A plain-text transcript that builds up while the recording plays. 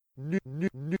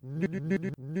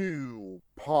New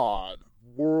pod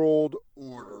world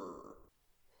order.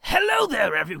 Hello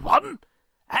there, everyone,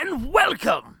 and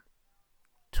welcome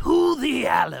to the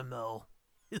Alamo.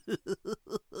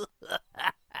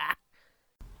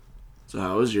 So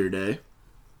how was your day?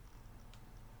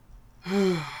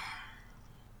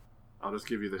 I'll just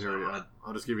give you the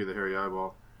hairy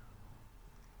eyeball.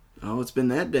 Oh, it's been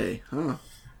that day, huh?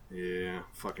 Yeah,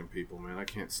 fucking people, man. I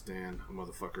can't stand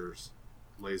motherfuckers.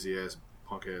 Lazy ass,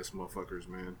 punk ass motherfuckers,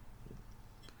 man.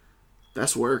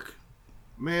 That's work.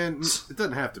 Man, it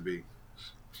doesn't have to be.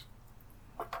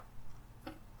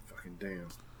 Fucking damn.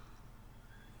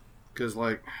 Because,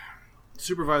 like,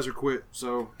 supervisor quit,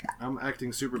 so I'm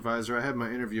acting supervisor. I had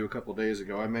my interview a couple days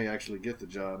ago. I may actually get the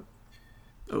job.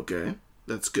 Okay,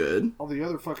 that's good. All the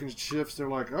other fucking shifts, they're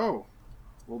like, oh,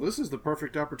 well, this is the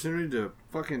perfect opportunity to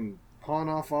fucking pawn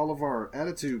off all of our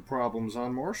attitude problems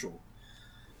on Marshall.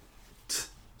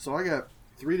 So I got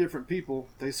 3 different people.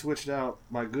 They switched out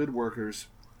my good workers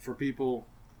for people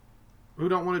who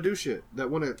don't want to do shit.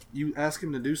 That want to, you ask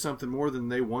them to do something more than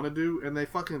they want to do, and they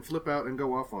fucking flip out and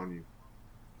go off on you.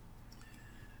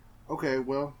 Okay,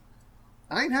 well,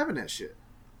 I ain't having that shit.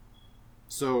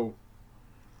 So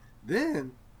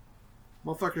then,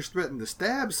 motherfuckers threaten to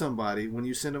stab somebody when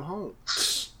you send them home.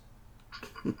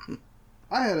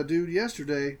 I had a dude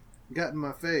yesterday got in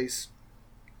my face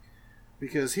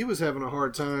because he was having a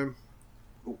hard time.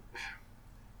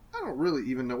 I don't really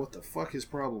even know what the fuck his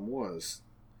problem was.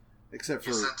 Except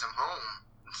for... You sent him home.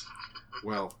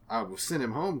 Well, I was sent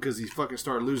him home because he fucking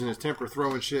started losing his temper,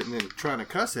 throwing shit, and then trying to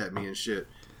cuss at me and shit.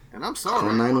 And I'm sorry.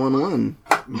 Call 911.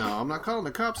 No, I'm not calling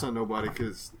the cops on nobody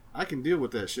because I can deal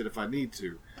with that shit if I need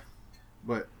to.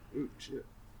 But, ooh, shit.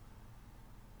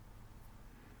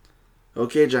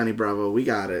 Okay, Johnny Bravo, we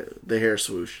got it. The hair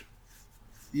swoosh.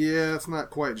 Yeah, it's not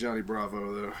quite Johnny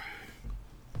Bravo, though.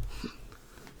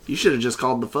 You should have just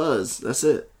called the fuzz. That's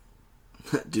it.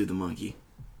 Do the monkey.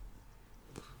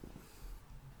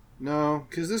 No,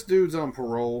 because this dude's on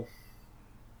parole.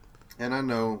 And I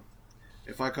know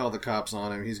if I call the cops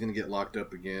on him, he's going to get locked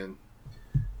up again.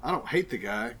 I don't hate the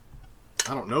guy.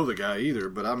 I don't know the guy either,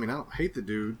 but I mean, I don't hate the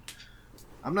dude.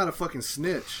 I'm not a fucking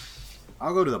snitch.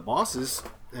 I'll go to the bosses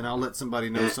and I'll let somebody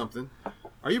know something.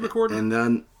 Are you recording? And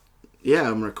then, yeah,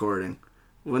 I'm recording.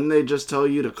 Wouldn't they just tell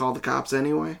you to call the cops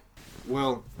anyway?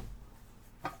 Well,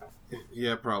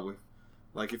 yeah, probably.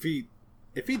 Like, if he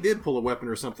did pull a weapon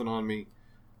or something on me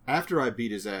after I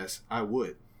beat his ass, I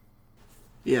would.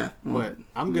 Yeah. But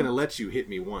I'm going to let you hit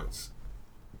me once.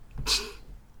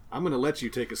 I'm going to let you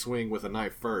take a swing with a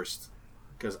knife first,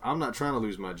 because I'm not trying to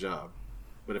lose my job.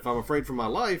 But if I'm afraid for my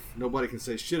life, nobody can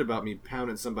say shit about me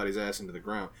pounding somebody's ass into the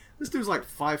ground. This dude's like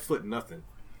 5'0" nothing.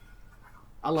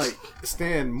 I like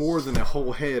stand more than a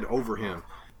whole head over him.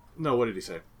 No, what did he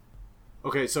say?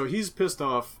 Okay, so he's pissed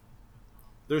off.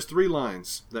 There's 3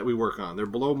 lines that we work on. They're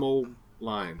below mold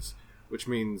lines, which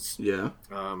means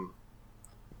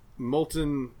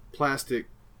molten plastic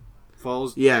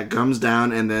falls. Yeah, it comes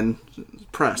down and then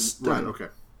press. Right, okay.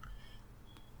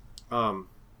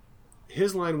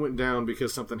 His line went down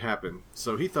because something happened.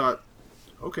 So he thought,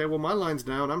 okay, well, my line's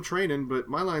down. I'm training, but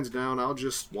my line's down. I'll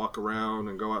just walk around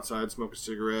and go outside, smoke a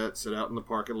cigarette, sit out in the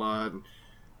parking lot.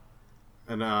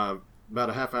 And about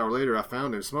a half hour later, I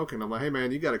found him smoking. I'm like, hey,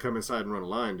 man, you got to come inside and run a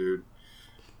line, dude.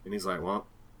 And he's like, well,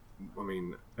 I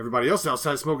mean, everybody else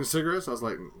outside smoking cigarettes? I was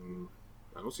like,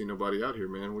 I don't see nobody out here,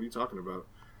 man. What are you talking about?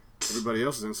 Everybody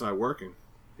else is inside working.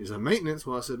 He's like, maintenance?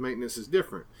 Well, I said, maintenance is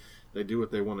different. They do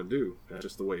what they want to do. That's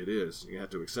just the way it is. You have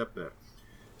to accept that.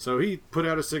 So he put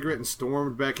out a cigarette and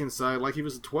stormed back inside like he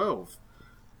was 12.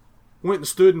 Went and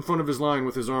stood in front of his line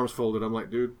with his arms folded. I'm like,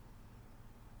 dude,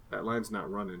 that line's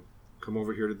not running. Come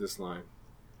over here to this line.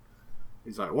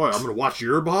 He's like, what, I'm going to watch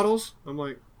your bottles? I'm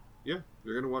like, yeah,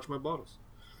 you're going to watch my bottles.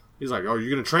 He's like, oh,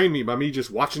 you're going to train me by me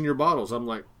just watching your bottles? I'm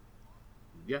like,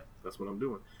 yeah, that's what I'm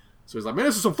doing. So he's like, man,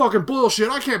 this is some fucking bullshit.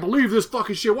 I can't believe this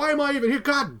fucking shit. Why am I even here?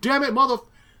 God damn it, mother...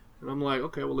 And I'm like,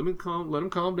 okay, well, let him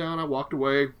calm down. I walked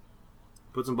away,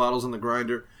 put some bottles in the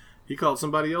grinder. He called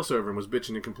somebody else over and was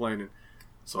bitching and complaining.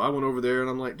 So I went over there and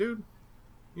I'm like, dude,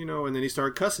 you know, and then he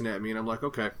started cussing at me and I'm like,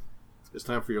 okay, it's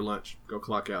time for your lunch. Go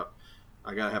clock out.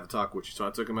 I gotta have a talk with you. So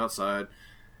I took him outside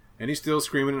and he's still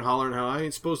screaming and hollering how I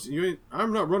ain't supposed to,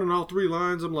 I'm not running all 3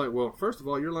 lines. I'm like, well, first of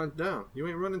all, your line's down. You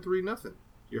ain't running 3 nothing.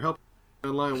 You're helping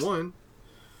on line 1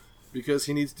 because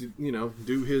he needs to,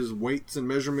 do his weights and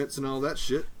measurements and all that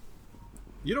shit.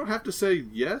 You don't have to say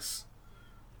yes.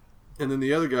 And then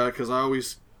the other guy, because I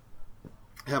always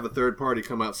have a third party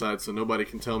come outside so nobody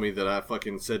can tell me that I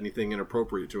fucking said anything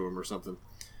inappropriate to him or something.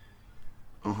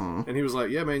 Uh-huh. And he was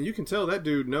like, yeah, man, you can tell that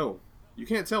dude no. You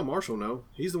can't tell Marshall no.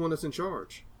 He's the one that's in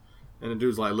charge. And the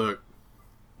dude's like, look,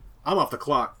 I'm off the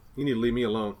clock. You need to leave me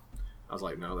alone. I was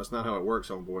like, no, that's not how it works,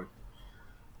 homeboy.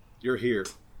 You're here.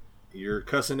 You're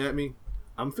cussing at me.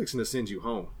 I'm fixing to send you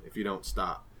home if you don't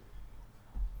stop.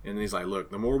 And then he's like, look,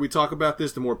 the more we talk about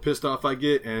this, the more pissed off I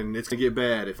get, and it's going to get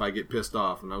bad if I get pissed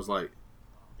off. And I was like,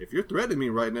 if you're threatening me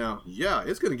right now, yeah,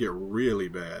 it's going to get really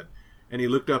bad. And he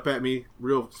looked up at me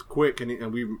real quick,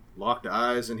 and we locked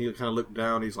eyes, and he kind of looked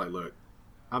down. He's like, look,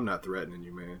 I'm not threatening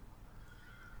you, man.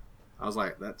 I was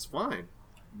like, that's fine.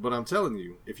 But I'm telling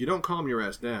you, if you don't calm your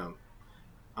ass down,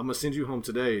 I'm going to send you home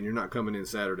today, and you're not coming in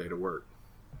Saturday to work,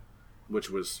 which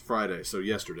was Friday, so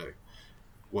yesterday.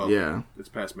 Well, yeah, it's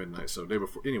past midnight, so day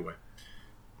before. Anyway.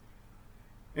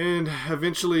 And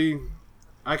eventually,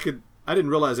 I didn't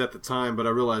realize at the time, but I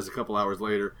realized a couple hours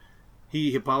later,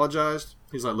 he apologized.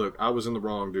 He's like, look, I was in the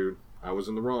wrong, dude. I was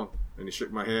in the wrong. And he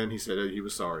shook my hand. He said he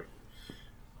was sorry.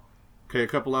 Okay, a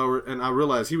couple hours, and I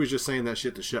realized he was just saying that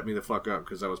shit to shut me the fuck up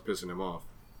because I was pissing him off.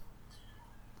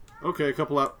 Okay, a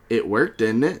couple hours. It worked,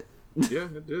 didn't it? Yeah,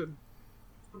 it did.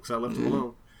 Because I left him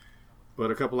alone.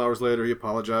 But a couple hours later, he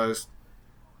apologized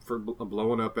for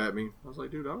blowing up at me. I was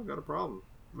like, dude, I don't got a problem.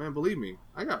 Man, believe me,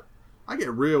 I get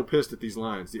real pissed at these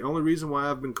lines. The only reason why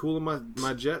I've been cooling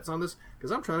my jets on this,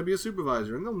 because I'm trying to be a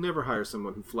supervisor, and they'll never hire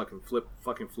someone who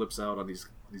fucking flips out on these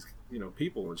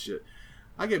people and shit.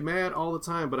 I get mad all the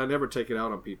time, but I never take it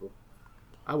out on people.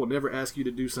 I will never ask you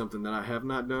to do something that I have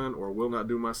not done or will not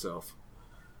do myself.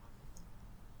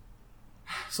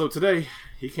 So today,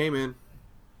 he came in.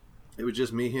 It was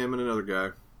just me, him, and another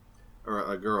guy. Or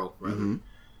a girl, rather. Mm-hmm.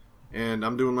 And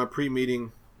I'm doing my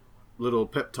pre-meeting little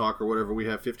pep talk or whatever. We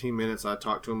have 15 minutes. I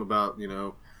talk to him about,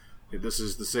 this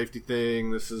is the safety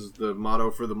thing. This is the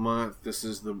motto for the month.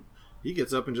 He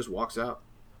gets up and just walks out.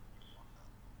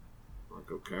 I'm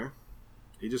like, okay.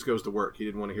 He just goes to work. He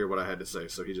didn't want to hear what I had to say,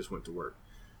 so he just went to work.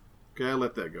 Okay, I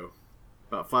let that go.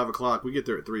 About 5 o'clock, we get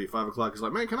there at 3. 5 o'clock, he's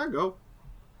like, man, can I go?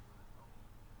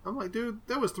 I'm like, dude,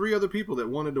 there was 3 other people that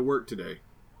wanted to work today.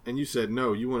 And you said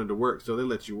no, you wanted to work, so they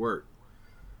let you work.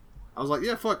 I was like,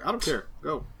 yeah, fuck, I don't care.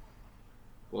 Go.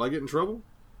 Will I get in trouble?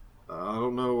 I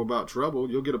don't know about trouble.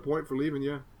 You'll get a point for leaving,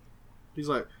 yeah. He's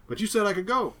like, but you said I could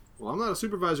go. Well, I'm not a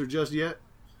supervisor just yet.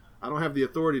 I don't have the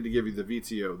authority to give you the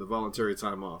VTO, the voluntary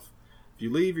time off. If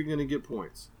you leave, you're going to get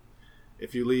points.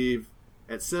 If you leave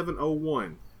at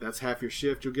 7:01, that's half your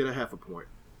shift, you'll get a half a point.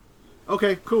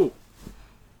 Okay, cool.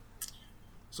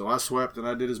 So I swept and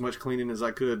I did as much cleaning as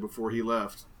I could before he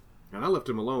left. And I left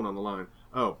him alone on the line.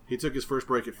 Oh, he took his first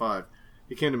break at 5.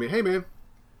 He came to me, hey man,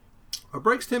 are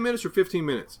breaks 10 minutes or 15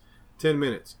 minutes? 10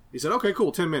 minutes. He said, okay,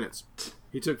 cool, 10 minutes.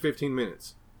 He took 15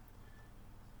 minutes.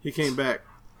 He came back.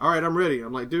 All right, I'm ready.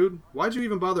 I'm like, dude, why'd you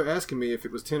even bother asking me if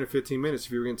it was 10 or 15 minutes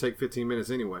if you were going to take 15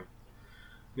 minutes anyway?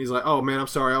 And he's like, oh man, I'm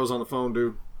sorry, I was on the phone,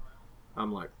 dude.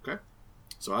 I'm like, okay.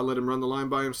 So I let him run the line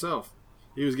by himself.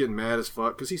 He was getting mad as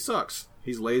fuck because he sucks.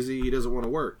 He's lazy. He doesn't want to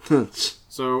work.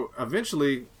 So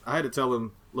eventually, I had to tell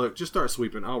him, look, just start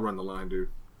sweeping. I'll run the line, dude.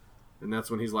 And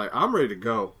that's when he's like, I'm ready to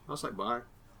go. I was like, bye.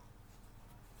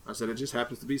 I said, it just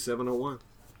happens to be 7:01.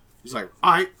 He's like,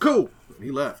 all right, cool. And he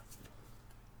left.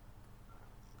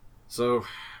 So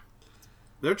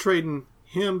they're trading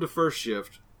him to first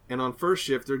shift. And on first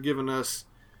shift, they're giving us,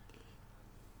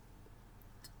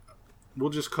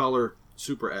 we'll just call her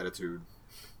super attitude.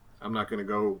 I'm not going to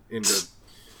go into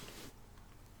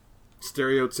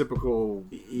stereotypical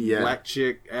black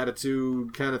chick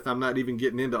attitude kind of thing. I'm not even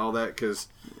getting into all that because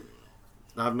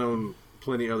I've known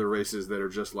plenty other races that are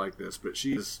just like this. But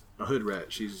she's a hood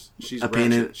rat. She's a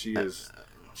ratchet.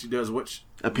 She does what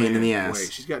a pain in the ass. Way.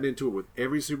 She's gotten into it with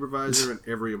every supervisor and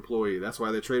every employee. That's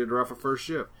why they traded her off of first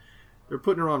shift. They're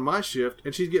putting her on my shift,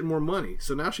 and she's getting more money.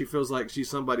 So now she feels like she's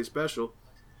somebody special.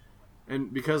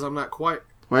 And because I'm not quite...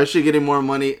 Why is she getting more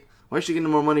money? Why is she getting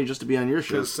more money just to be on your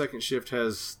shift? Because second shift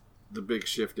has the big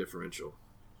shift differential.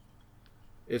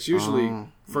 It's usually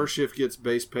first shift gets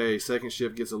base pay, second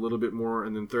shift gets a little bit more,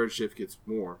 and then third shift gets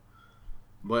more.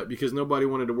 But because nobody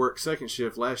wanted to work second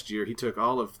shift last year, he took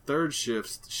all of third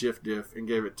shift's shift diff and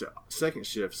gave it to second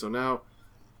shift. So now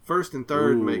first and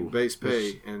third make base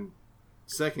pay, and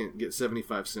second get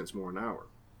 75 cents more an hour.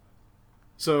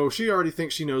 So she already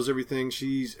thinks she knows everything.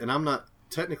 And I'm not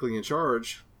technically in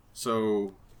charge,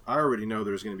 so I already know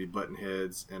there's going to be button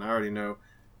heads, and I already know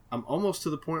I'm almost to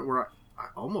the point where I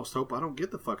almost hope I don't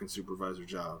get the fucking supervisor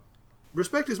job.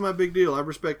 Respect is my big deal. I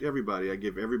respect everybody. I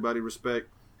give everybody respect.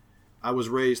 I was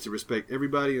raised to respect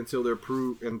everybody until they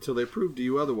prove to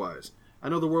you otherwise. I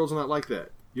know the world's not like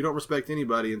that. You don't respect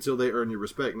anybody until they earn your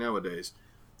respect nowadays.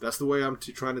 That's the way I'm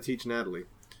trying to teach Natalie.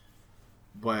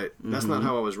 But that's not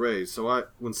how I was raised. So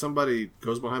when somebody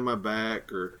goes behind my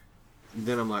back,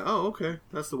 then I'm like, oh, okay,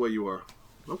 that's the way you are.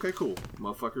 Okay, cool,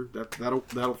 motherfucker.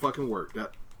 That'll fucking work.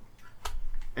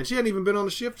 And she hadn't even been on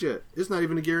the shift yet. It's not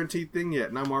even a guaranteed thing yet,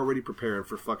 and I'm already preparing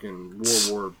for fucking World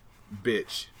War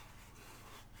bitch.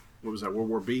 What was that, World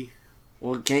War B?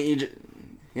 Well, can't you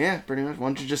yeah, pretty much. Why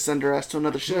don't you just send her ass to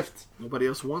another shift? Nobody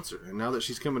else wants her. And now that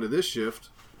she's coming to this shift,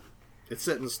 it's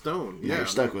set in stone. Yeah, you're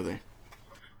stuck with her.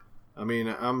 I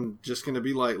mean, I'm just going to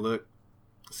be like, look,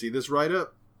 see this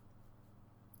write-up?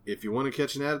 If you want to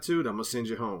catch an attitude, I'm going to send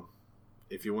you home.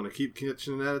 If you want to keep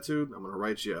catching an attitude, I'm going to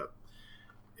write you up.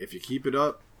 If you keep it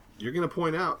up, you're going to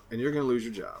point out, and you're going to lose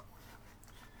your job.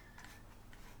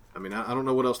 I mean, I don't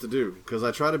know what else to do, because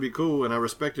I try to be cool, and I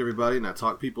respect everybody, and I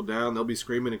talk people down. They'll be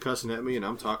screaming and cussing at me, and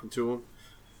I'm talking to them.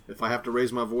 If I have to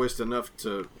raise my voice enough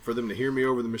for them to hear me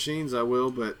over the machines, I will,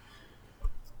 but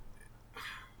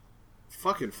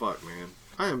fucking fuck, man.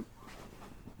 I am...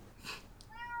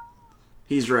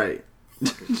 He's right.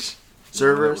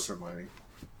 Servers? No,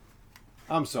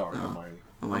 I'm sorry, Hermione.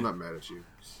 I'm not mad at you.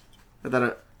 I thought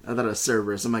it was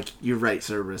Cerberus. I'm like, you're right,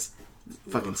 Cerberus.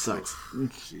 Fucking sucks.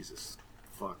 Jesus.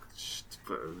 Fuck.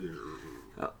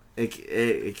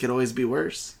 It could always be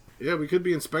worse. Yeah, we could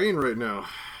be in Spain right now.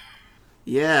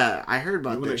 Yeah, I heard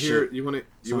about that shit. You want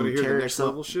to hear the next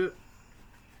level shit?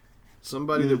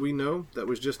 Somebody that we know that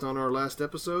was just on our last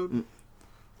episode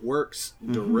works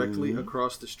directly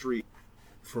across the street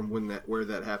from where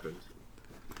that happened.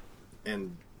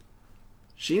 And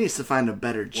she needs to find a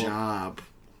better job,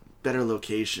 better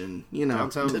location. You know,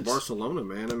 downtown Barcelona,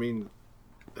 man. I mean,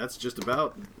 that's just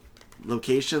about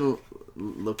location.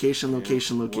 Well, she's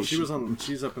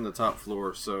up in the top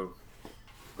floor,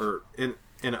 or in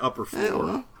an upper floor. Yeah,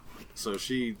 well. So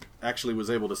she actually was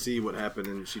able to see what happened,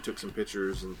 and she took some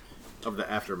pictures of the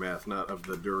aftermath, not of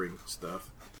the during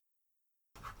stuff.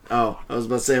 Oh, I was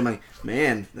about to say, I'm like,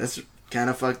 man, that's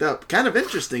kind of fucked up. Kind of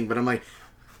interesting, but I'm like,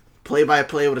 play by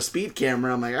play with a speed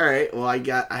camera. I'm like, all right, well, I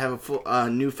have a full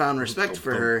newfound respect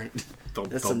for her.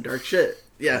 That's some dark shit.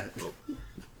 Yeah.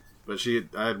 But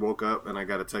I had woke up and I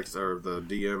got a text or the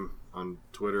DM on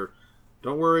Twitter.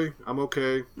 Don't worry, I'm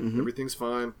okay. Everything's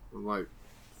fine. I'm like,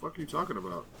 the fuck are you talking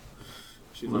about?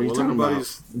 She's like, well,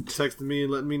 everybody's texting me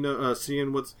and letting me know,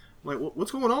 seeing what's. I'm like,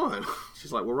 what's going on?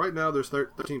 She's like, well, right now there's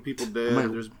 13 people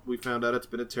dead. We found out it's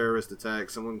been a terrorist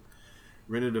attack. Someone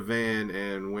rented a van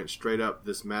and went straight up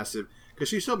this massive... Because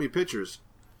she showed me pictures.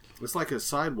 It's like a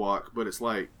sidewalk, but it's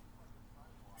like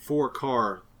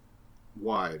 4-car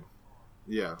wide.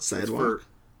 Yeah. Sidewalk?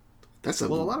 That's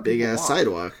a big-ass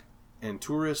sidewalk. And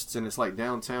tourists, and it's like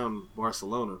downtown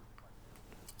Barcelona.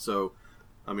 So,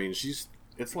 I mean,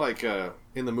 it's like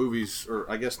in the movies, or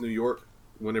I guess New York,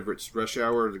 whenever it's rush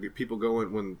hour to get people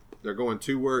going when they're going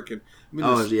to work. And I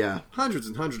mean, there's hundreds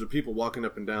and hundreds of people walking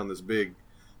up and down this big,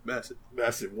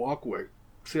 massive walkway.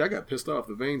 See, I got pissed off.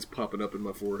 The veins popping up in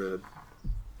my forehead.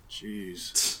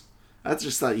 Jeez. I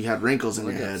just thought you had wrinkles in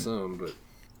your head. I got some, but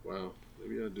wow,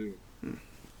 maybe I do.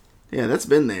 Yeah, that's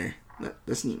been there.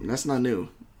 That's not new.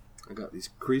 I got these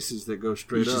creases that go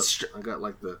straight up. I got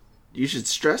like the... You should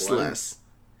stress less.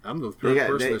 I'm the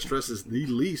person that stresses the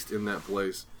least in that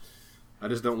place. I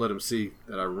just don't let them see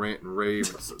that I rant and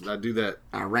rave. I do that.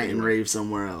 I rant and rave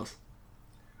somewhere else.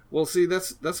 Well, see,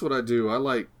 that's what I do.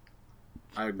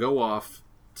 I go off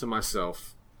to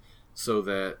myself so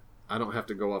that I don't have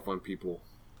to go off on people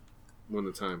when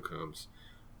the time comes.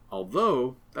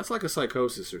 Although, that's like a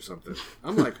psychosis or something.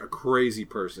 I'm like a crazy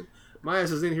person. My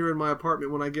ass is in here in my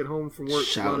apartment when I get home from work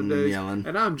shouting a lot of days, and yelling.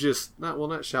 And I'm just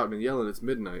not shouting and yelling. It's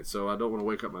midnight, so I don't want to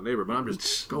wake up my neighbor. But I'm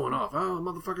just going off. Oh,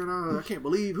 motherfucker! I can't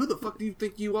believe who the fuck do you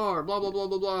think you are? Blah blah blah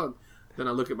blah blah. Then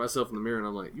I look at myself in the mirror and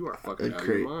I'm like, you are fucking out of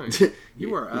your mind.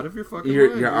 You are out of your fucking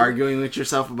mind. You're arguing with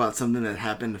yourself about something that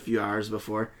happened a few hours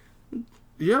before.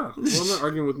 Yeah. Well, I'm not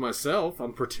arguing with myself.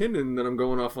 I'm pretending that I'm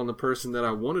going off on the person that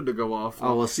I wanted to go off on.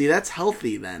 Oh, well, see, that's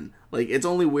healthy then. Like, it's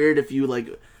only weird if you,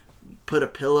 like, put a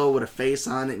pillow with a face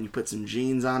on it and you put some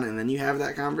jeans on it and then you have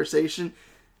that conversation.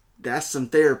 That's some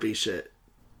therapy shit.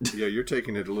 Yeah, you're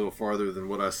taking it a little farther than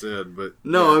what I said, but...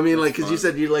 No, yeah, I mean, like, because you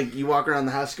said you walk around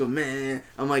the house and go, man.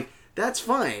 I'm like, that's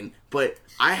fine. But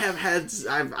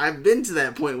I've been to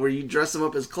that point where you dress them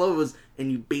up as clothes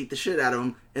and you beat the shit out of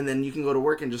them and then you can go to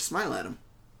work and just smile at them.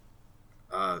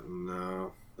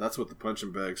 No. That's what the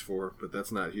punching bag's for, but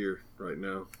that's not here right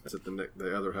now. That's at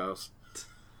the other house.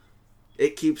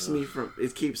 It keeps me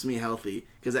healthy.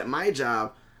 Because at my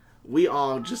job, we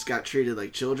all just got treated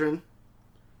like children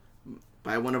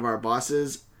by one of our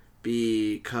bosses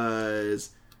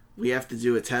because we have to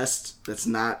do a test that's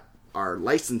not our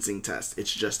licensing test.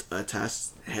 It's just a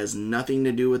test. It has nothing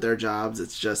to do with our jobs.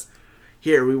 It's just,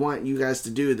 here, we want you guys to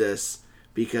do this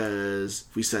because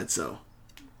we said so.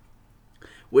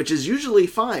 Which is usually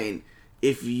fine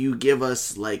if you give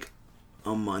us like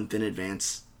a month in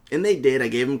advance. And they did. I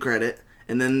gave them credit.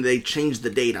 And then they changed the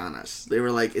date on us. They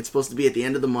were like, it's supposed to be at the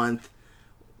end of the month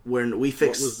when we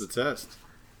fix. What was the test?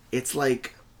 It's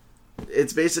like,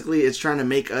 it's basically, it's trying to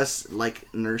make us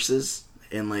like nurses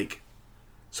and like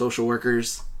social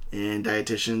workers and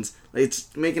dietitians.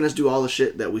 It's making us do all the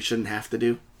shit that we shouldn't have to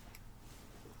do.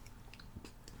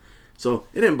 So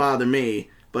it didn't bother me,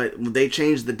 but they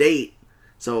changed the date.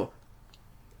 So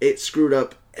it screwed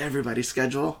up everybody's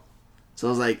schedule. So I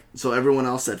was like, so everyone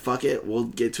else said, fuck it, we'll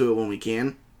get to it when we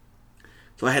can.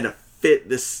 So I had to fit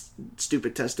this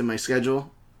stupid test in my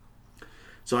schedule.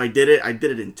 So I did it. I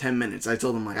did it in 10 minutes. I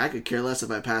told them, like, I could care less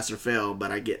if I pass or fail,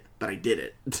 but I did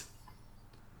it.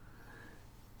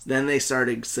 Then they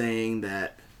started saying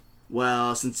that,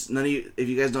 well, since if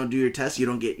you guys don't do your test, you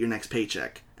don't get your next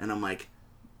paycheck. And I'm like,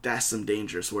 that's some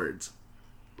dangerous words.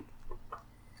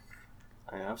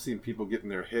 I've seen people getting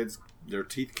their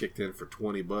teeth kicked in for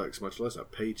 $20, much less a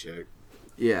paycheck.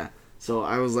 Yeah. So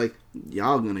I was like,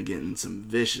 y'all gonna get in some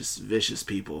vicious, vicious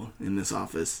people in this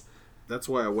office. That's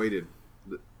why I waited.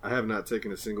 I have not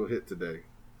taken a single hit today.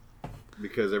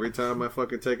 Because every time I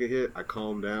fucking take a hit, I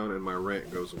calm down and my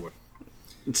rant goes away.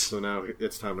 So now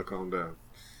it's time to calm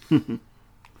down.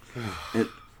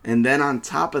 and then on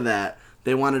top of that,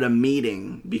 they wanted a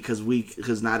meeting because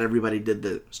not everybody did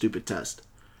the stupid test.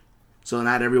 So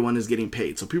not everyone is getting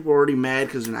paid. So people are already mad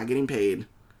because they're not getting paid.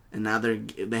 And now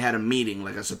they had a meeting,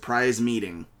 like a surprise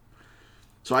meeting.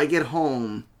 So I get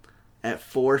home at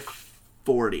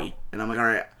 4:40. And I'm like, all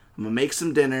right, I'm going to make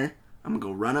some dinner. I'm going to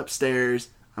go run upstairs.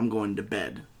 I'm going to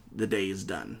bed. The day is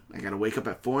done. I got to wake up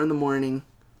at 4 in the morning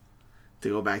to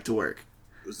go back to work.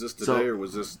 Was this today or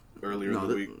was this earlier in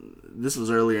the week? This was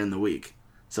earlier in the week.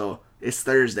 So it's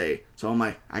Thursday. So I'm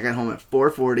like, I got home at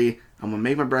 4:40. I'm going to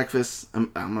make my breakfast.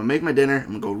 I'm going to make my dinner.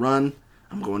 I'm going to go run.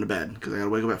 I'm going to bed because I got to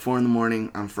wake up at 4 in the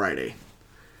morning on Friday.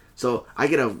 So I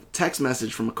get a text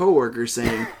message from a coworker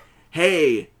saying,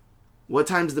 hey, what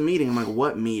time's the meeting? I'm like,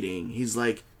 what meeting? He's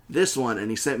like, this one.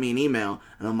 And he sent me an email.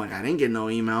 And I'm like, I didn't get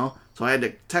no email. So I had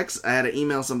to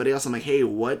email somebody else. I'm like, hey,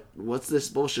 what's this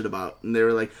bullshit about? And they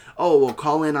were like, oh, well,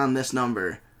 call in on this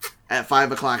number at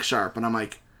 5 o'clock sharp. And I'm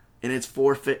like, and it's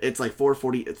like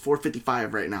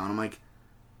 4:55 right now. And I'm like,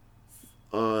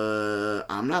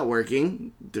 I'm not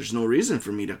working. There's no reason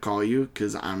for me to call you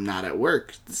because I'm not at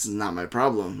work. This is not my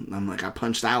problem. I'm like, I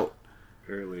punched out.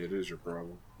 Apparently it is your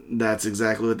problem. That's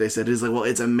exactly what they said. He's like, well,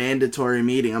 it's a mandatory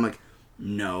meeting. I'm like,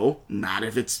 no, not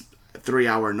if it's a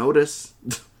 3-hour notice.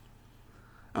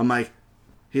 I'm like,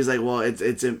 he's like, well,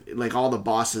 it's like all the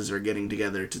bosses are getting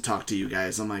together to talk to you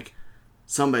guys. I'm like,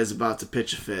 somebody's about to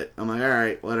pitch a fit. I'm like, all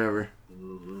right, whatever.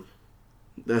 Mm-hmm.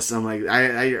 I'm like,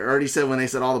 I already said when they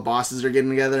said all the bosses are getting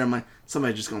together, I'm like,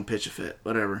 somebody's just going to pitch a fit,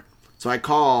 whatever. So I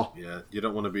call. Yeah, you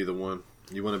don't want to be the one.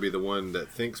 You want to be the one that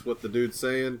thinks what the dude's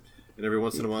saying, and every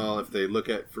once in a while, if they look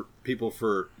at people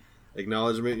for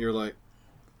acknowledgement, you're like,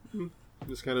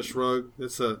 just kind of shrug.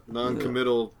 It's a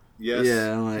non-committal yes.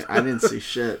 Yeah, I'm like, I didn't see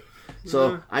shit.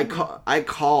 So I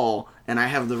call, and I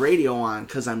have the radio on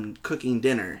because I'm cooking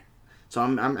dinner. So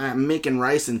I'm making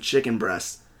rice and chicken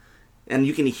breasts. And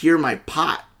you can hear my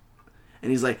pot.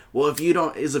 And he's like, well, if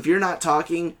you're not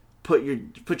talking, put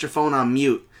your phone on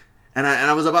mute. And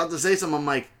I was about to say something. I'm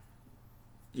like,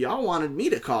 y'all wanted me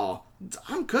to call.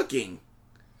 I'm cooking.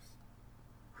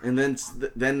 And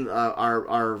then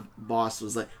our boss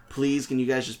was like, please, can you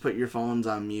guys just put your phones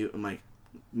on mute? I'm like,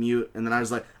 mute. And then I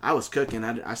was like, I was cooking.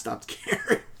 I stopped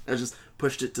caring. I just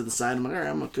pushed it to the side. I'm like, all right,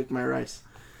 I'm going to cook my rice.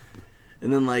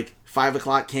 And then, 5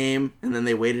 o'clock came, and then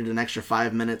they waited an extra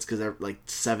 5 minutes because they're,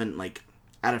 7,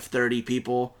 out of 30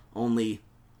 people, only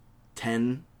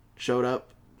 10 showed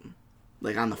up,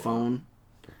 on the phone.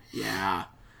 Yeah.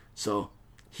 So,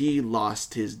 he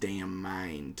lost his damn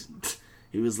mind.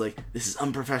 He was like, this is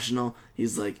unprofessional.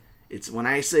 He's like, when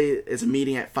I say it's a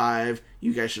meeting at 5,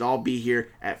 you guys should all be here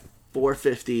at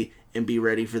 4:50 and be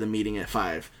ready for the meeting at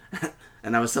 5.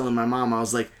 And I was telling my mom, I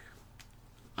was like,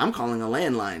 I'm calling a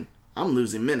landline. I'm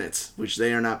losing minutes, which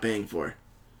they are not paying for.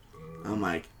 I'm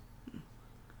like,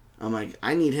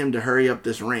 I need him to hurry up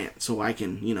this rant so I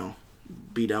can,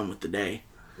 be done with the day.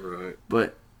 Right.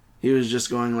 But he was just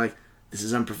going this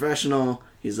is unprofessional.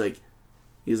 He's like,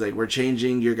 we're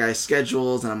changing your guys'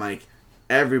 schedules. And I'm like,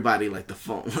 everybody, the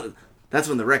phone. That's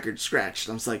when the record scratched.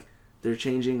 I'm just like, they're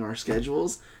changing our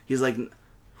schedules? He's like,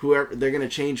 whoever, they're going to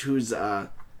change who's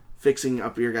fixing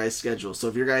up your guys' schedule. So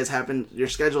if your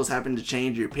schedules happen to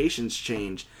change, your patients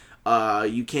change,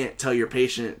 you can't tell your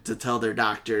patient to tell their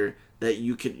doctor that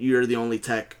you're the only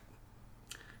tech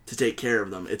to take care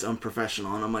of them. It's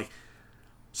unprofessional. And I'm like,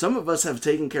 some of us have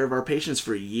taken care of our patients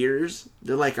for years.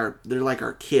 They're like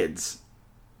our kids,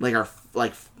 like our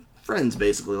friends,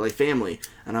 basically, like family.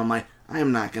 And I'm like,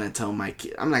 I'm not gonna tell my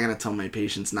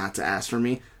patients not to ask for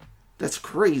me. That's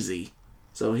crazy.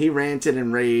 So he ranted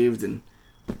and raved, and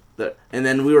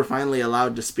then we were finally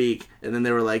allowed to speak. And then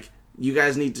they were like, you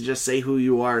guys need to just say who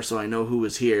you are so I know who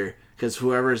was here, because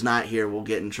whoever's not here will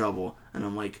get in trouble. And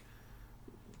I'm like,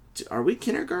 are we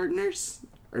kindergartners?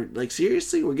 Or, like,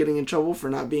 seriously, we're getting in trouble for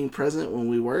not being present when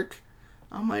we work?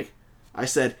 I'm like, I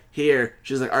said, here.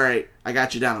 She's like, all right, I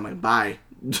got you down. I'm like, bye.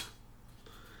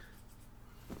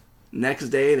 Next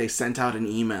day, they sent out an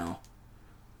email.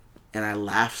 And I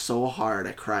laughed so hard,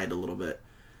 I cried a little bit.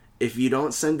 If you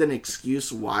don't send an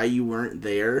excuse why you weren't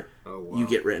there, you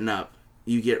get written up.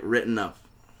 You get written up.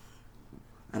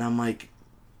 And I'm like...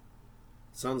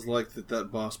 Sounds like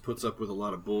that boss puts up with a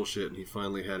lot of bullshit, and he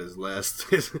finally had his last...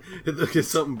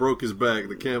 something broke his back.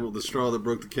 The straw that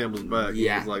broke the camel's back.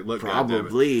 Yeah, he was like, look,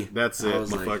 probably. That's it,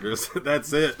 motherfuckers. Like,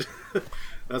 that's it.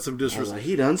 That's some disrespect. Like,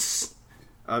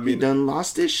 he done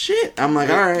lost his shit. I'm like,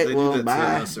 all right, they well, do that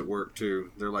bye. to us at work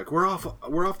too. They're like, we're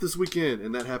off this weekend,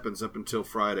 and that happens up until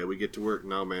Friday. We get to work.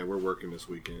 No, man, we're working this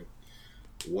weekend.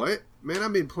 What? Man, I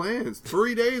made plans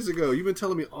 3 days ago. You've been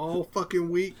telling me all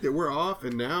fucking week that we're off,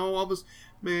 and now all of us,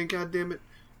 man, goddamn it,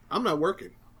 I'm not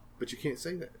working. But you can't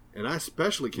say that, and I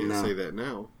especially can't say that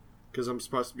now because I'm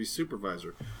supposed to be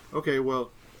supervisor. Okay,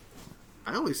 well,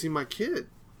 I only see my kid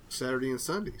Saturday and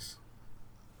Sundays.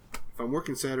 If I'm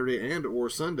working Saturday and or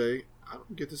Sunday, I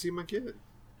don't get to see my kid.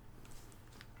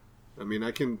 I mean,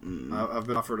 I can. I've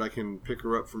been offered I can pick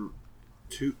her up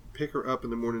in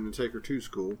the morning and take her to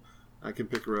school. I can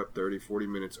pick her up 30, 40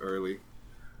 minutes early,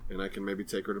 and I can maybe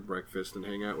take her to breakfast and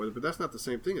hang out with her. But that's not the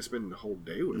same thing as spending the whole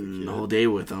day with a kid. The whole day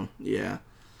with them, yeah.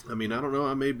 I mean, I don't know.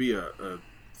 I may be a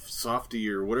softie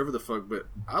or whatever the fuck, but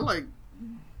I like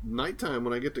nighttime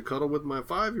when I get to cuddle with my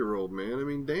 5-year-old, man. I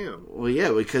mean, damn. Well,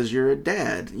 yeah, because you're a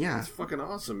dad, yeah. It's fucking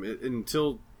awesome.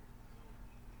 Until,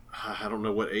 I don't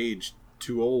know what age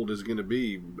too old is going to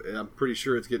be. I'm pretty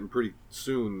sure it's getting pretty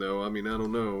soon, though. I mean, I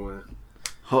don't know.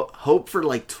 Hope for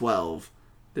like 12.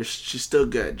 She's still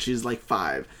good. She's like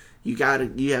 5. You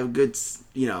have good,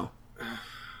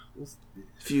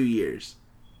 few years.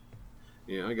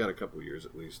 Yeah, I got a couple years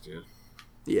at least, yeah.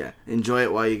 Yeah, enjoy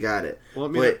it while you got it. Well, I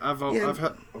mean, I've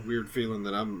had a weird feeling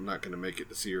that I'm not going to make it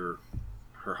to see her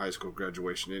high school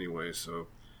graduation anyway, so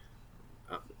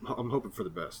I'm hoping for the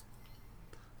best.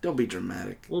 Don't be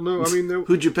dramatic. Well, no, I mean...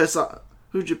 Who'd you piss off?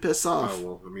 Oh,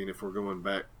 well, I mean, if we're going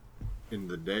back in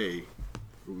the day...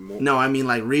 No, I mean,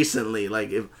 like, recently.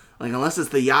 Like, unless it's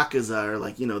the Yakuza or,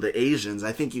 like, the Asians,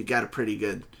 I think you've got a pretty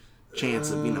good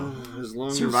chance of,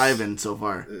 surviving so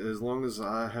far. As long as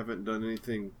I haven't done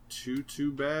anything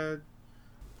too bad.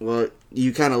 Well,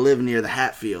 you kind of live near the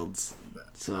Hatfields,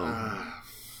 so... I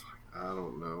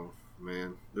don't know,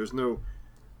 man. There's no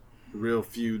real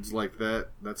feuds like that.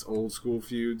 That's old school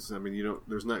feuds. I mean,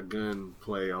 there's not gun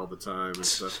play all the time and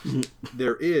stuff.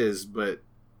 There is, but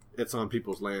it's on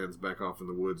people's lands back off in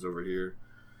the woods over here.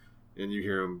 And you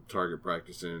hear them target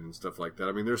practicing and stuff like that.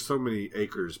 I mean, there's so many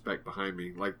acres back behind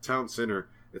me. Like, town center,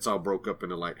 it's all broke up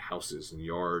into, like, houses and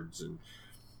yards. And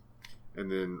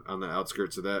then on the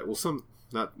outskirts of that, well, some,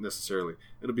 not necessarily.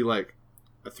 It'll be like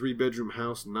a 3-bedroom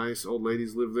house, nice, old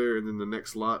ladies live there. And then the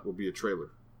next lot will be a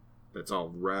trailer that's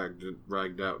all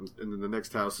ragged out. And then the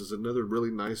next house is another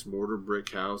really nice mortar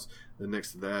brick house. Then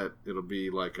next to that, it'll be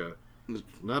like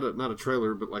not a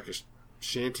trailer, but like a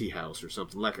shanty house or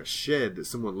something, like a shed that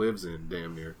someone lives in,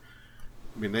 damn near.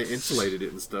 I mean, they insulated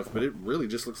it and stuff, but it really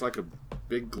just looks like a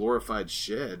big glorified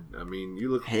shed. I mean, you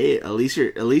look. Hey, at least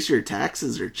your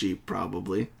taxes are cheap,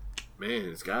 probably. Man,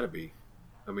 it's got to be.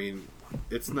 I mean,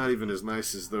 it's not even as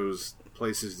nice as those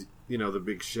places, the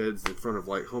big sheds in front of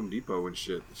like Home Depot and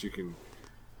shit that you can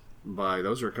buy.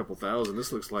 Those are a couple $1,000.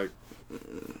 This looks like,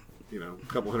 a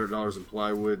couple $100 in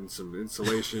plywood and some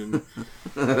insulation.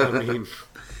 I mean.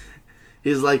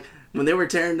 He's like, when they were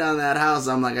tearing down that house,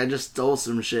 I'm like, I just stole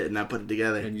some shit and I put it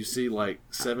together. And you see like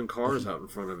 7 cars out in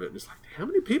front of it. And it's like, how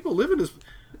many people live in this?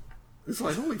 It's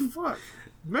like, holy fuck.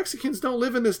 Mexicans don't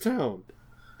live in this town.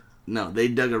 No, they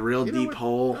dug a real deep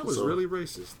hole. That was really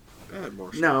racist. Bad,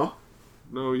 Marshal.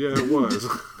 No, yeah, it was.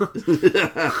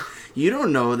 You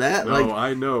don't know that. No,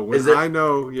 I know. I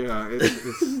know, yeah,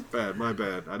 it's bad. My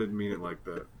bad. I didn't mean it like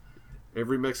that.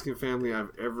 Every Mexican family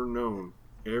I've ever known,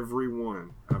 every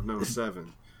one, I've known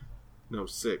 7. No,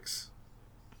 6.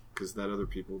 because that other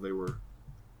people, they were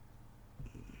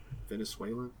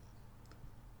Venezuelan.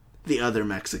 The other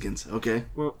Mexicans, okay.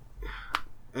 Well,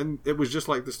 and it was just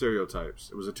like the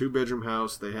stereotypes. It was a 2-bedroom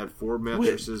house. They had 4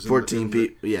 mattresses. 14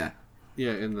 people, yeah.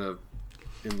 Yeah, in the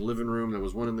living room. There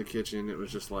was one in the kitchen. It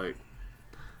was just like...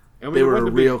 I mean, they were a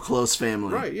real close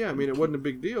family. Right, yeah. I mean, it wasn't a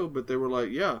big deal, but they were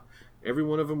like, yeah, every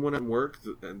one of them went out and worked,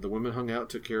 and the women hung out,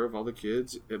 took care of all the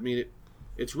kids. I mean,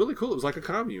 it's really cool. It was like a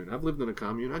commune. I've lived in a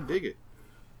commune. I dig it.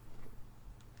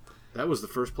 That was the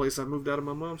first place I moved out of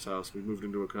my mom's house. We moved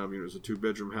into a commune. It was a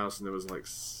 2-bedroom house, and there was like...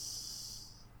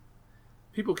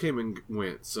 People came and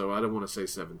went, so I don't want to say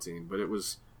 17, but it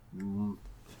was...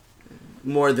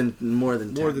 More than 10. More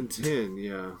than 10,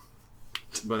 yeah.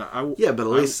 But at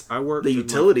least I worked. The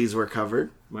utilities were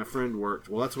covered. My friend worked.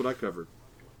 Well, that's what I covered.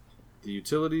 The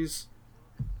utilities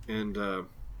and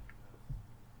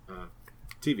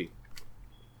TV.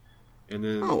 And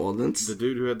then the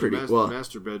dude who had the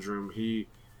master bedroom, he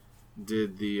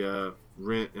did the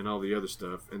rent and all the other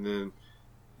stuff. And then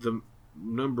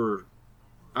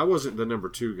I wasn't the number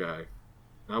 2 guy.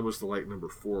 I was the number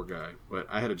 4 guy. But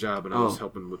I had a job and I was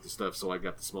helping with the stuff, so I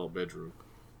got the small bedroom.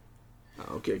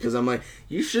 Okay, because I'm like,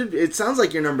 you should. It sounds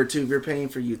like you're number 2 if you're paying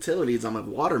for utilities. I'm like,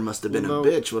 water must have been a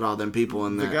bitch with all them people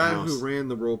in that house. The guy who ran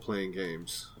the role-playing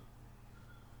games,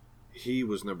 he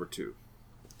was number 2.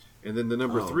 And then the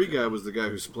number 3 guy was the guy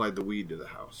who supplied the weed to the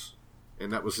house.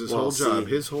 And that was his whole job,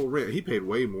 his whole rent. He paid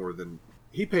way more than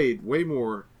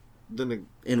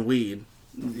in weed.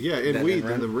 Yeah, in weed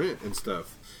than the rent and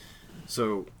stuff.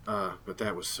 So, but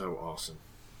that was so awesome.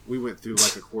 We went through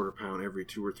like a quarter pound every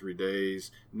 2 or 3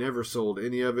 days. Never sold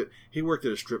any of it. He worked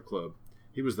at a strip club.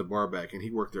 He was the bar back, and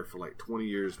he worked there for like 20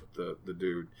 years with the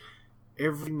dude.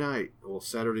 Every night, well,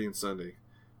 Saturday and Sunday.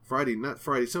 Friday, not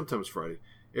Friday, sometimes Friday.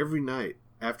 Every night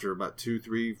after about 2,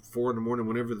 3, 4 in the morning,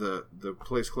 whenever the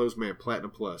place closed, man,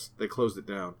 Platinum Plus, they closed it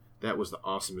down. That was the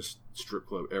awesomest strip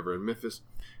club ever in Memphis.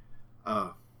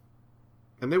 And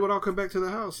they would all come back to the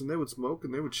house, and they would smoke,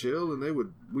 and they would chill, and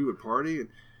we would party, and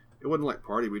it wasn't like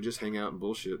party. We'd just hang out and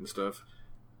bullshit and stuff.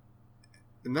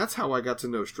 And that's how I got to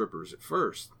know strippers at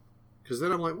first. Because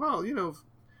then I'm like, well,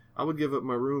 I would give up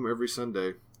my room every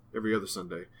other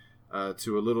Sunday,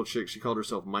 to a little chick. She called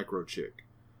herself Micro Chick.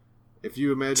 If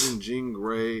you imagine Jean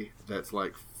Grey, that's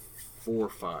like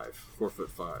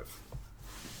 4'5".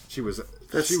 She was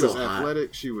athletic.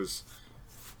 Hot. She was...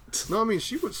 No, I mean,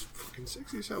 she was fucking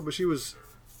sexy as hell, but she was...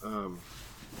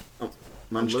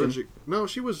 allergic. No,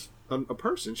 she was a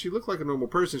person. She looked like a normal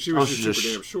person. She was just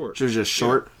super damn short. She was just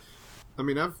short? Yeah. I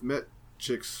mean, I've met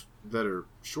chicks that are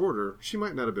shorter. She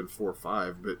might not have been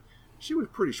 4'5", but she was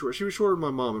pretty short. She was shorter than my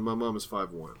mom, and my mom is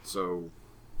 5'1", so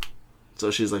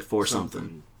she's like 4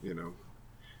 something.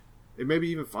 It may be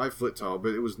even 5 foot tall,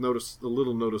 but it was a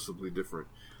little noticeably different.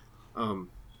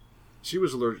 She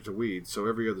was allergic to weed, so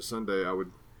every other Sunday I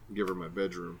would give her my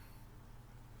bedroom.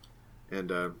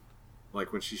 And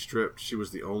like when she stripped, she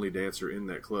was the only dancer in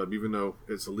that club. Even though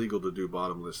it's illegal to do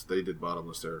bottomless, they did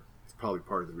bottomless there. It's probably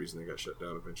part of the reason they got shut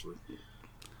down eventually.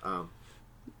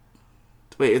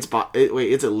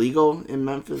 It's illegal in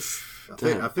Memphis. I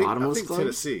think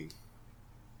Tennessee,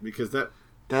 because that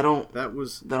don't make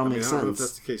sense. I don't know if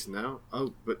that's the case now.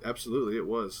 Oh, but absolutely it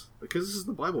was, because this is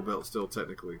the Bible Belt still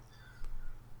technically.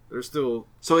 There's still...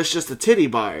 So it's just a titty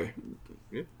bar.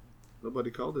 Yeah.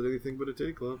 Nobody called it anything but a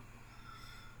titty club.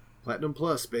 Platinum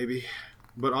Plus, baby.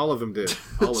 But all of them did.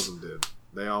 All of them did.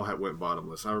 They all went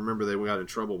bottomless. I remember they got in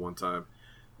trouble one time.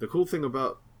 The cool thing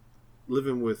about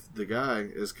living with the guy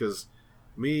is because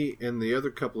me and the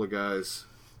other couple of guys,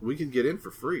 we could get in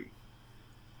for free.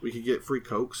 We could get free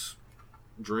Cokes,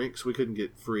 drinks. We couldn't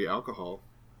get free alcohol.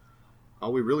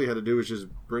 All we really had to do was just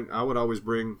I would always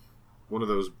bring one of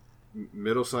those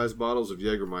middle-sized bottles of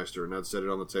Jägermeister, and I'd set it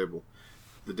on the table.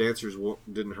 The dancers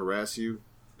didn't harass you.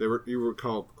 You were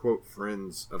called, quote,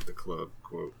 friends of the club,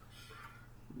 quote.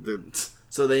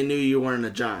 So they knew you weren't a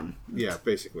John. Yeah,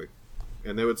 basically.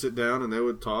 And they would sit down and they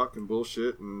would talk and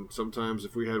bullshit, and sometimes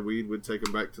if we had weed, we'd take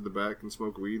them back to the back and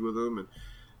smoke weed with them, and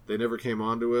they never came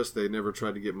on to us. They never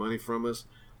tried to get money from us.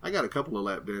 I got a couple of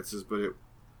lap dances, but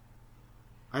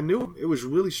I knew it was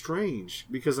really strange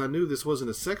because I knew this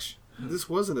wasn't a section. This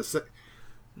wasn't a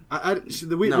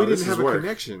we didn't have a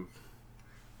connection.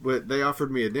 But they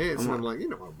offered me a dance, and I'm like,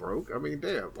 I'm broke. I mean,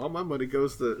 damn, all my money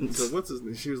goes to what's his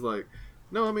name? She was like,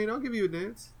 no, I mean, I'll give you a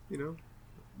dance,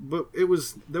 But there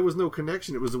was no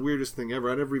connection. It was the weirdest thing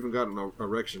ever. I never even got an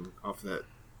erection off that.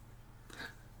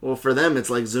 Well, for them,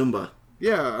 it's like Zumba.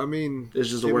 Yeah, I mean, it's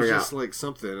just a workout. It was just like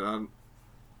something.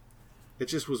 It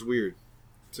just was weird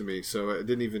to me, so it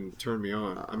didn't even turn me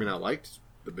on. I mean, I liked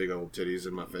the big old titties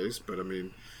in my face, but I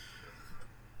mean,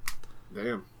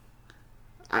 Damn.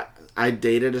 I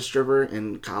dated a stripper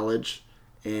in college,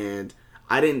 and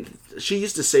she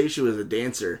used to say she was a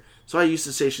dancer, so I used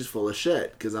to say she's full of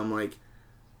shit, because I'm like,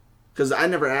 because I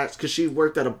never asked, because she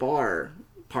worked at a bar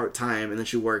part-time, and then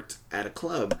she worked at a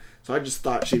club, so I just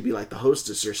thought she'd be like the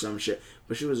hostess or some shit,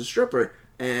 but she was a stripper,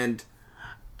 and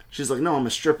she's like, no, I'm a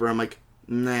stripper. I'm like,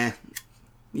 nah,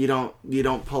 you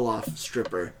don't pull off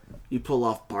stripper, you pull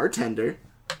off bartender.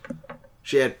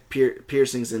 She had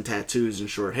piercings and tattoos and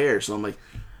short hair, so I'm like,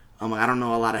 I don't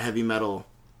know a lot of heavy metal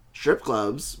strip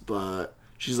clubs, but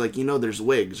she's like, there's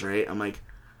wigs, right? I'm like,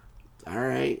 all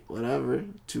right, whatever,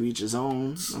 to each his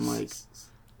own. I'm like,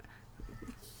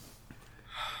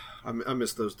 I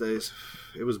miss those days.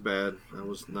 It was bad. I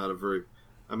was not a very,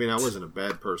 I wasn't a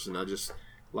bad person. I just,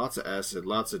 lots of acid,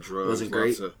 lots of drugs. Wasn't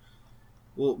great?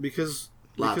 Because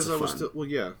I was still,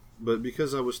 but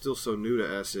because I was still so new to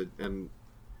acid, and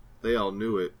they all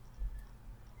knew it,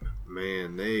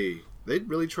 man, they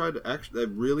really tried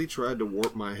to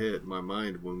warp my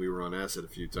mind when we were on acid a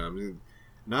few times.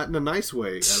 Not in a nice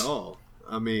way at all.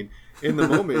 In the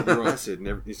moment you're on acid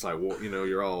and it's like, well,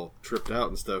 you're all tripped out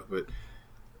and stuff, but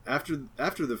after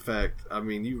the fact,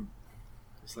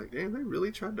 it's like, damn, they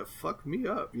really tried to fuck me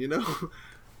up,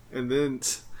 And then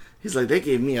he's like, they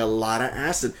gave me a lot of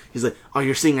acid. He's like, all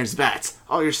you're seeing is bats.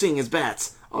 All you're seeing is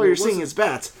bats. All you're seeing is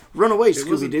bats. Run away, Scooby-Doo.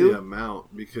 It wasn't the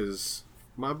amount, because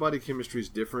my body chemistry is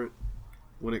different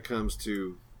when it comes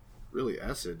to really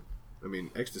acid.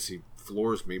 Ecstasy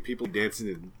floors me. People dancing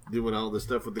and doing all this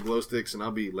stuff with the glow sticks, and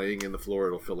I'll be laying in the floor.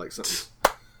 It'll feel like something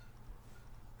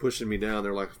pushing me down.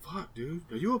 They're like, fuck, dude,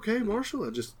 are you okay, Marshall? I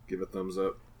just give a thumbs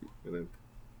up. And then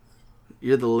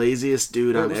you're the laziest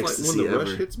dude on ecstasy when the ever.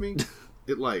 rush hits me,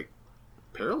 it like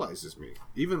paralyzes me.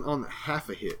 Even on half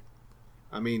a hit.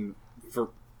 For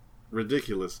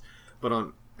ridiculous. But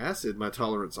on acid, my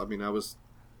tolerance,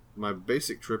 my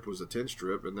basic trip was a 10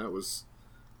 strip, and that was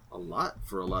a lot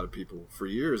for a lot of people. For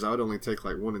years, I would only take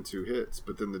like 1 and 2 hits,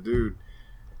 but then the dude,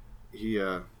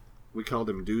 we called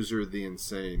him Doozer the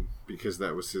Insane, because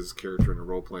that was his character in a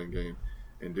role-playing game.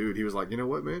 And dude, he was like, you know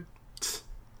what, man?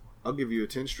 I'll give you a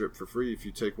 10 strip for free if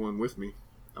you take one with me.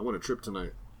 I want a trip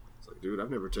tonight. It's like, dude,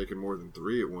 I've never taken more than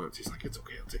 3 at once. He's like, it's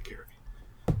okay, I'll take care of you.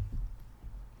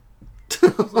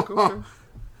 I was like, okay.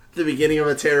 The beginning of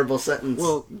a terrible sentence.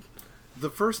 Well, the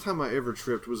first time I ever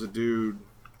tripped was a dude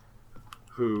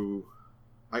who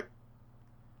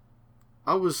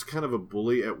I was kind of a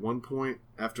bully at one point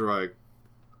after let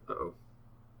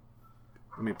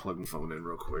me plug my phone in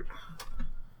real quick,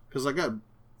 because I got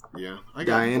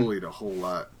bullied a whole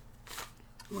lot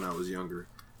when I was younger,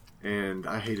 and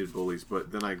I hated bullies,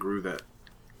 but then I grew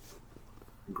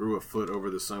a foot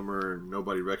over the summer, and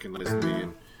nobody recognized me,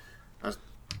 and I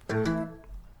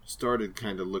started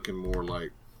kind of looking more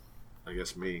like, I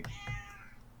guess, me.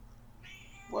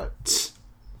 What?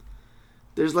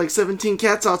 There's like 17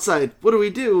 cats outside. What do we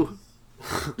do?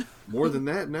 More than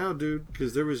that now, dude,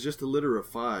 because there was just a litter of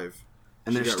 5.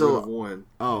 And she there's got still rid of 1.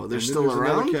 Oh, there's still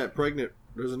around? Another cat pregnant.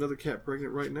 There's another cat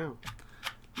pregnant right now.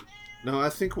 No, I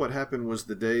think what happened was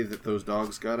the day that those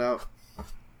dogs got out.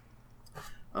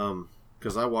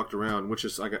 Because I walked around, which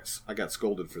is I got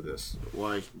scolded for this.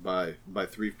 Why? By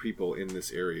 3 people in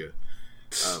this area.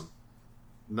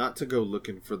 Not to go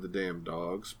looking for the damn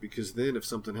dogs, because then if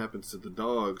something happens to the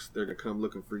dogs, they're gonna come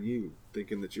looking for you,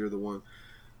 thinking that you're the one.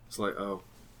 It's like, oh,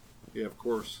 yeah, of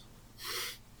course.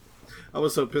 I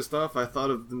was so pissed off, I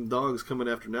thought of them dogs coming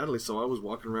after Natalie, so I was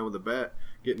walking around with a bat,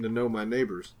 getting to know my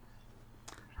neighbors.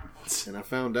 And I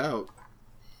found out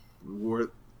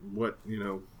what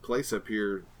place up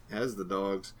here has the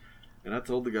dogs, and I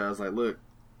told the guys, like, look,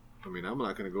 I'm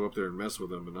not going to go up there and mess with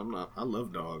them, and I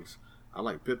love dogs. I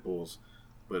like pit bulls,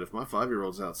 but if my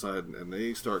 5-year-old's outside and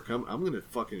they start coming, I'm going to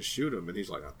fucking shoot them. And he's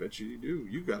like, I bet you do.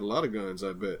 You got a lot of guns,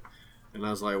 I bet. And I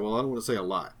was like, well, I don't want to say a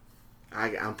lot.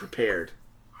 I'm prepared.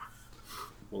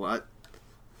 Well, I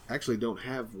actually don't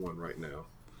have one right now.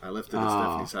 I left it at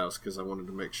Stephanie's house because I wanted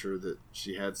to make sure that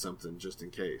she had something just in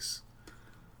case.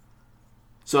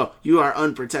 So, you are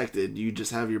unprotected. You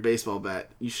just have your baseball bat.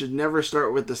 You should never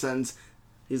start with the sentence,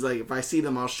 he's like, if I see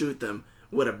them, I'll shoot them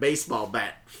with a baseball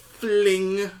bat.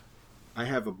 Fling. I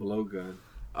have a blowgun.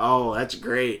 Oh, that's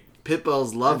great. Pit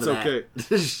bulls love that. Okay.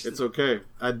 It's okay.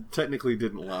 I technically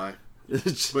didn't lie.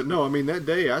 But no, that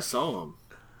day I saw them.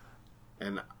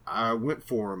 And I went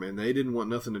for them, and they didn't want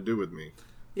nothing to do with me.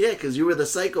 Yeah, because you were the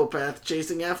psychopath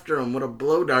chasing after them with a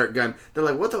blow dart gun. They're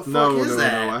like, "What the fuck is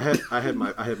that?" No, I had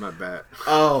my bat.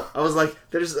 Oh, I was like,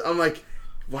 I'm like,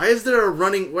 why is there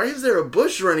a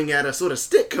bush running at us with a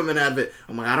stick coming out of it?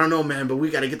 I'm like, I don't know, man, but we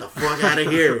got to get the fuck out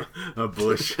of here. A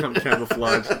bush. I'm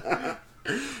camouflaged.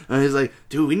 And he's like,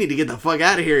 dude, we need to get the fuck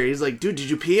out of here. He's like, dude, did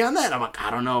you pee on that? I'm like,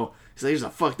 I don't know. He's like, there's a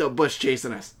fucked up bush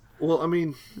chasing us. Well, I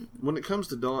mean, when it comes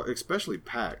to dogs, especially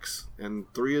packs, and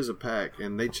 3 is a pack,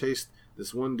 and they chased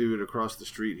this one dude across the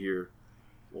street here.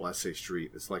 Well, I say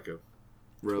street. It's like a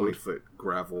 20-foot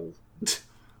gravel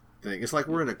thing. It's like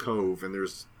we're in a cove, and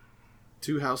there's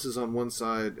 2 houses on one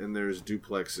side, and there's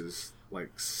duplexes,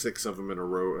 like 6 of them in a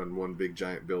row in one big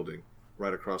giant building,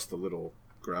 right across the little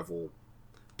gravel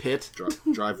pit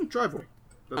driveway.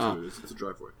 That's what it is. It's a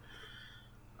driveway.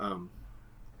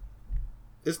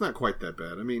 It's not quite that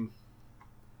bad. I mean,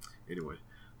 anyway.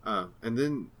 And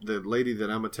then the lady that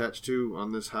I'm attached to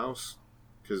on this house,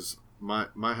 because my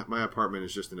apartment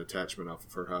is just an attachment off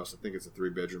of her house. I think it's a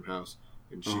 3-bedroom house,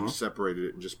 and she separated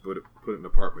it and just put an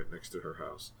apartment next to her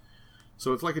house.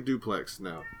 So it's like a duplex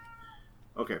now.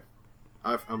 Okay,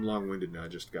 I'm long-winded now. I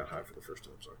just got high for the first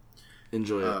time. Sorry.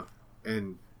 Enjoy it.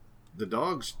 And the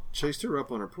dogs chased her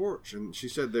up on her porch, and she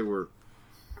said they were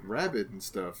rabid and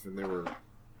stuff, and they were,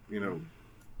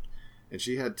 and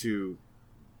she had to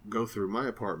go through my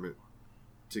apartment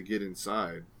to get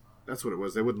inside. That's what it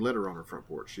was. They wouldn't let her on her front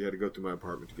porch. She had to go through my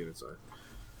apartment to get inside.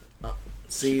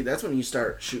 See, that's when you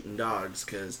start shooting dogs,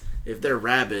 because if they're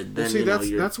rabid, then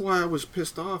that's why I was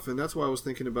pissed off, and that's why I was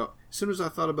thinking about. As soon as I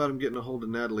thought about him getting a hold of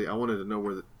Natalie, I wanted to know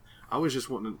where. I was just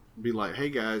wanting to be like, "Hey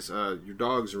guys, your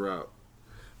dogs are out."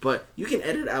 But you can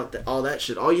edit out all that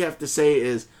shit. All you have to say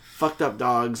is "fucked up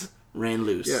dogs ran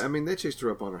loose." Yeah, I mean they chased her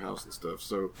up on her house and stuff.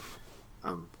 So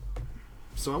I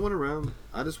went around.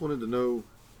 I just wanted to know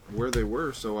where they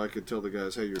were so I could tell the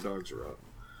guys, "Hey, your dogs are out,"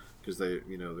 because they're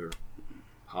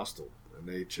hostile and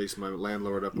they chased my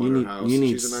landlord up on her house.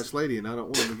 She's a nice lady, and I don't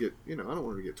want her to get I don't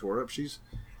want her to get tore up.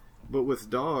 But with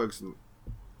dogs,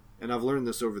 and I've learned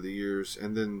this over the years,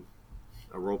 and then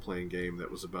a role-playing game that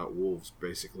was about wolves,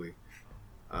 basically.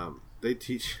 They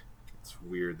teach. It's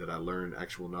weird that I learned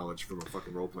actual knowledge from a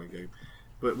fucking role-playing game,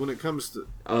 but when it comes to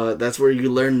that's where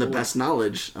you learn the best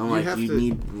knowledge. I'm like, you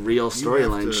need real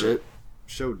storyline shit.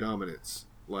 Show dominance.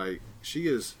 Like she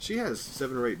has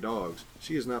 7 or 8 dogs.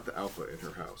 She is not the alpha in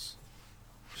her house.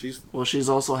 She's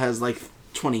also has like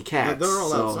 20 cats. They're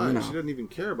all outside. She doesn't even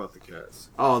care about the cats.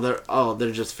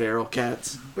 They're just feral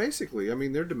cats. Basically, I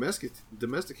mean, they're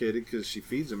domesticated because she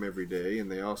feeds them every day,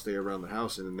 and they all stay around the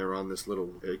house, and they're on this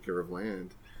little acre of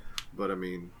land. But I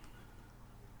mean,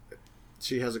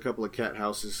 she has a couple of cat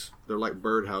houses. They're like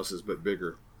bird houses, but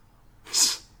bigger,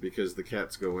 because the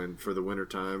cats go in for the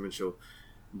wintertime, and she'll.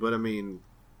 But I mean,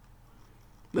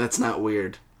 that's not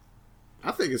weird.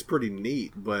 I think it's pretty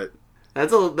neat, but.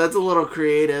 That's a little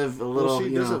creative.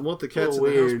 She doesn't want the cats in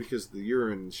the house because the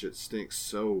urine and shit stinks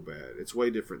so bad. It's way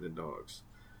different than dogs.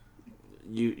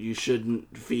 You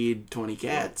shouldn't feed 20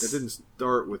 cats. It didn't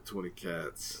start with 20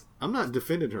 cats. I'm not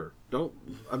defending her. I don't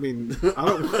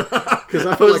because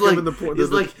I feel like I'm in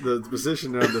the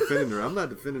position that I'm defending her. I'm not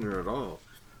defending her at all.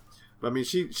 But, I mean,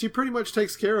 she pretty much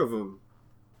takes care of them.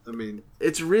 I mean,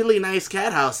 it's really nice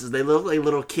cat houses. They look like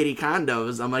little kitty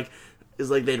condos. I'm like. Is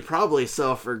like they'd probably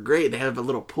sell for great. They have a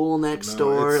little pool next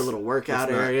door, a little workout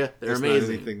area. They're amazing.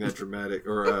 Not anything that dramatic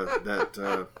or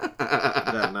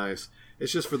that nice.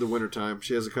 It's just for the wintertime.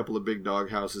 She has a couple of big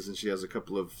dog houses and she has a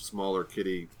couple of smaller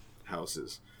kitty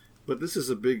houses. But this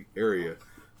is a big area.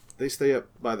 They stay up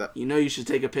by that. You should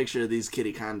take a picture of these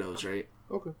kitty condos, right?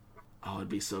 Okay. Oh, it'd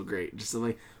be so great. Just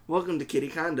like, welcome to kitty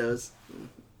condos.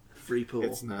 Free pool.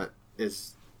 It's not.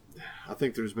 I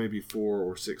think there's maybe 4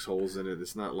 or 6 holes in it.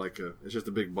 It's not like it's just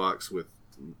a big box with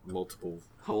multiple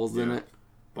holes in it.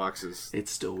 Boxes.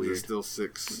 It's still weird. There's still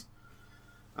 6.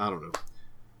 I don't know.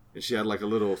 And she had like a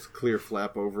little clear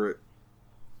flap over it,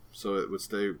 so it would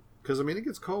stay. Because I mean, it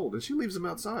gets cold, and she leaves them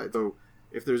outside. So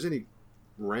if there's any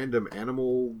random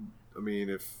animal, I mean,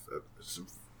 if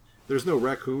there's no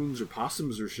raccoons or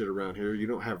possums or shit around here, you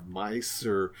don't have mice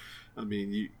or, I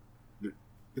mean,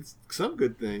 it's some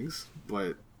good things,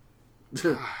 but.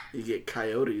 You get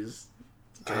coyotes,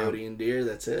 and deer.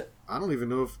 That's it. I don't even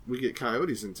know if we get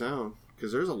coyotes in town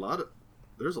because there's a lot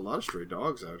of stray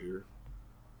dogs out here.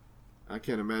 I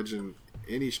can't imagine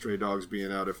any stray dogs being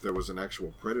out if there was an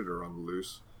actual predator on the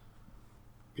loose.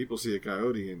 People see a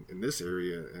coyote in this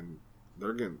area, and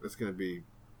it's gonna be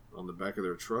on the back of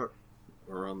their truck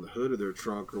or on the hood of their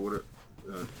trunk or whatever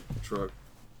truck.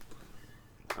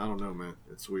 I don't know, man.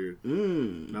 It's weird.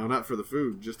 No, not for the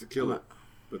food, just to kill it.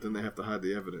 But then they have to hide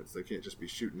the evidence. They can't just be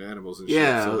shooting animals and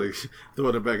shit. So they throw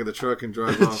it in the back of the truck and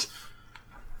drive off.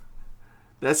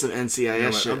 That's some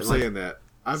NCIS shit. I'm saying that.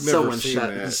 I've never seen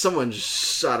that. Someone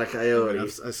shot a coyote.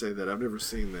 I say that. I've never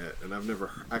seen that. And I've never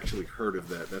actually heard of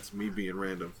that. That's me being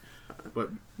random. But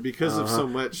because of so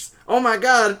much... Oh my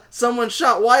God! Someone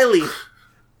shot Wiley!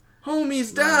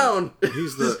 Homie's down.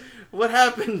 He's the... What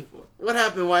happened? What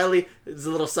happened, Wiley? There's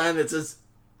a little sign that says... ...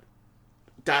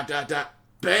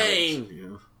 Bang!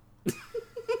 Yeah.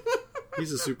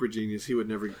 He's a super genius. He would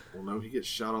never... Well, no, he gets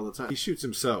shot all the time. He shoots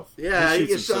himself. Yeah, he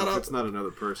gets himself. shot up. It's not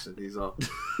another person. He's all...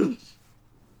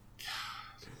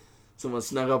 Someone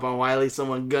snuck up on Wiley.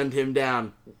 Someone gunned him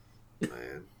down.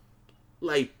 Man.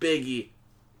 Like Biggie.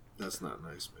 That's not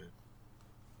nice,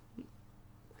 man.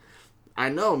 I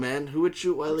know, man. Who would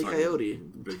shoot Wiley Coyote?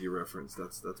 The Biggie reference.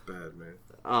 That's bad, man.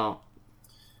 Oh.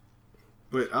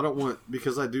 But I don't want...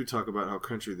 Because I do talk about how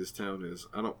country this town is.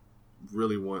 I don't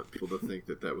really want people to think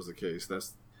that was the case.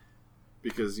 That's...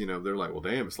 Because, you know, they're like, well,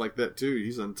 damn, it's like that, too.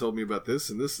 He's told me about this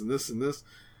and this and this and this.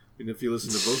 And if you listen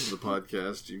to both of the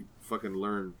podcasts, you fucking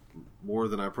learn more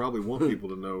than I probably want people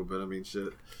to know. But, I mean,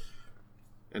 shit.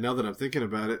 And now that I'm thinking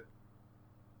about it,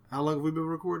 how long have we been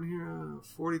recording here?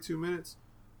 42 minutes?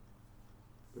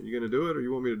 Are you going to do it, or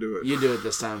you want me to do it? You do it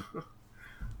this time.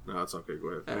 No, it's okay. Go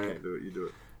ahead. All I right. can't do it. You do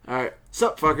it. Alright.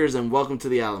 Sup, fuckers, and welcome to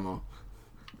the Alamo.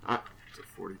 It's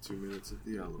 42 minutes at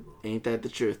the Alamo. Ain't that the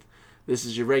truth? This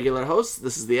is your regular host.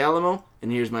 This is the Alamo,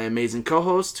 and here's my amazing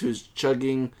co-host who's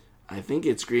chugging... I think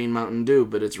it's Green Mountain Dew,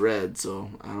 but it's red,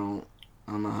 so I don't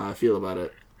know how I feel about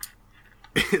it.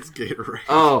 It's Gatorade.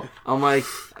 Oh, I'm like,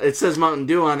 it says Mountain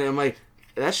Dew on it. I'm like,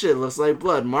 that shit looks like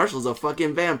blood. Marshall's a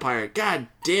fucking vampire. God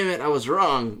damn it, I was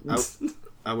wrong.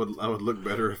 I would look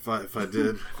better if I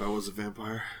was a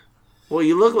vampire. Well,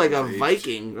 you look like a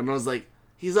Viking, and I was like,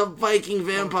 he's a Viking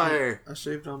vampire. I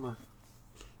shaved on my...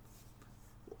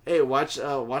 Hey, watch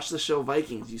the show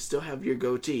Vikings. You still have your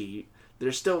goatee.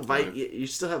 There's still you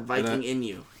still have Viking in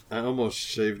you. I almost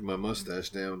shaved my mustache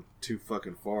down too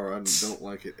fucking far. I don't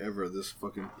like it ever. This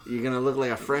fucking... You're gonna look like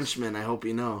a Frenchman, I hope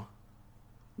you know.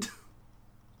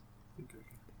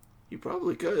 You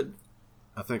probably could.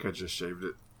 I think I just shaved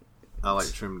it. I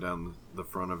like trimmed down the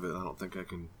front of it. I don't think I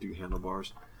can do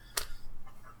handlebars.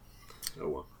 Oh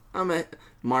well. I'm a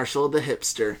Marshall the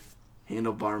hipster.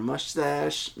 Handlebar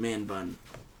mustache, man bun.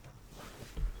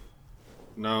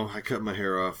 No, I cut my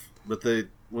hair off. But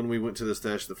when we went to the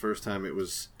stash the first time, it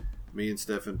was me and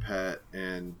Steph and Pat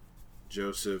and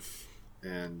Joseph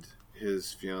and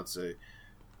his fiance.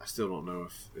 I still don't know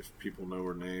if people know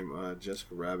her name.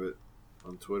 Jessica Rabbit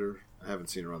on Twitter. I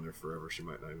haven't seen her on there forever. She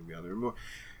might not even be on there anymore.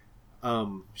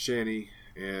 Shani,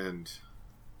 and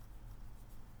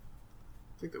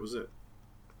I think that was it.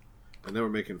 And they were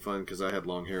making fun because I had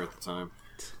long hair at the time.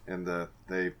 And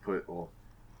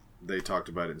they talked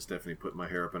about it, and Stephanie put my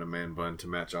hair up in a man bun to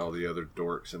match all the other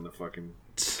dorks in the fucking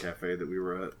cafe that we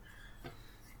were at.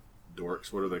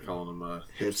 Dorks? What are they calling them?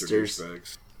 Hipsters.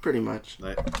 Douchebags. Pretty much.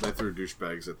 They threw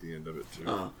douchebags at the end of it, too.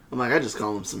 Oh, I'm like, I just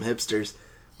call them some hipsters.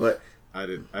 But I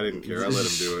didn't care. I let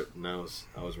them do it, and I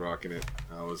was rocking it.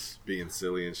 I was being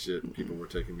silly and shit, and people were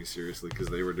taking me seriously because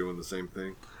they were doing the same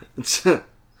thing.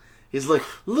 He's like,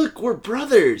 look, we're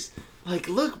brothers. Like,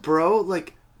 look, bro.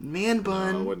 Like, man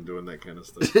bun. No, I wasn't doing that kind of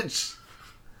stuff.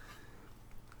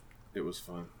 It was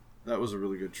fun. That was a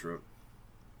really good trip.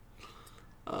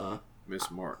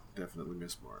 Miss Mark. Definitely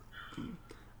miss Mark.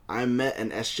 I met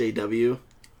an SJW,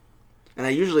 and I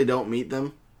usually don't meet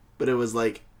them, but it was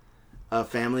like a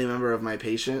family member of my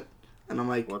patient, and I'm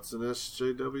like... What's an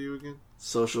SJW again?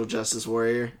 Social Justice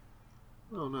Warrior.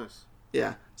 Oh, nice.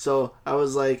 Yeah. So I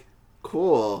was like,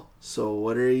 cool. So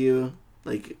what are you...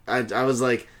 Like, I was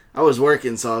like... I was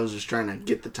working, so I was just trying to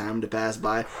get the time to pass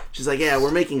by. She's like, yeah,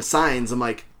 we're making signs. I'm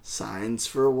like, signs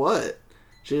for what?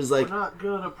 She was like... We're not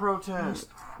gonna protest.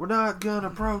 We're not gonna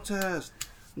protest.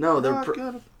 No, they're...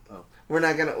 gonna... Oh. We're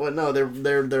not gonna... Well, no,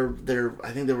 they're...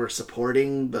 I think they were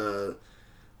supporting the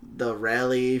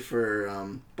rally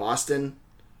for Boston.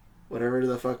 Whatever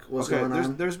the fuck was going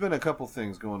on. There's been a couple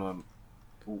things going on.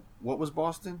 What was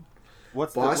Boston?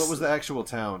 What was the actual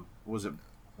town? Was it...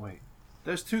 Wait.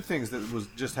 There's two things that was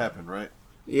just happened, right?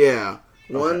 Yeah.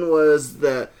 Okay. One was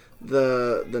the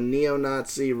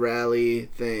neo-Nazi rally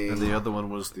thing. And the other one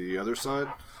was the other side?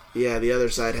 Yeah, the other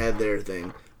side had their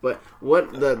thing. But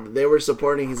what they were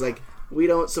supporting, he's like, we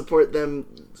don't support them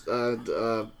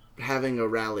having a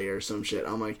rally or some shit.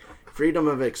 I'm like, freedom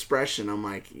of expression. I'm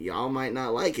like, y'all might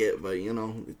not like it, but,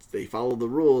 they follow the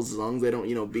rules as long as they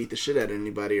don't, beat the shit out of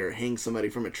anybody or hang somebody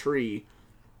from a tree.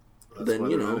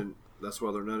 That's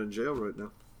why they're not in jail right now.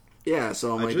 Yeah,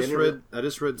 so I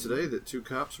just read today that 2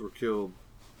 cops were killed.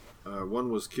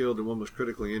 One was killed and one was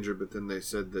critically injured, but then they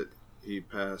said that he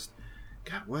passed.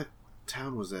 God, what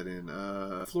town was that in?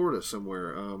 Florida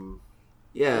somewhere.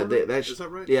 Yeah, is that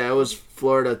right? Yeah, it was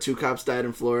Florida. 2 cops died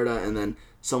in Florida, and then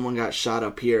someone got shot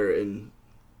up here in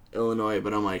Illinois.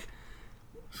 But I'm like,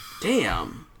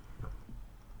 damn.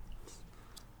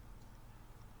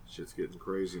 Shit's getting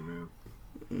crazy, man.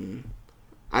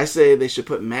 I say they should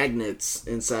put magnets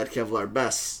inside Kevlar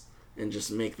vests and just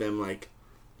make them like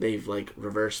they've like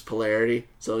reverse polarity.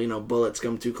 So, you know, bullets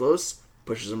come too close,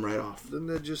 pushes them right off. Didn't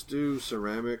they just do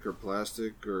ceramic or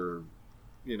plastic or,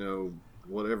 you know,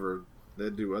 whatever?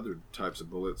 They'd do other types of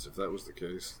bullets if that was the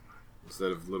case.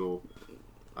 Instead of little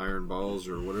iron balls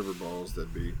or whatever balls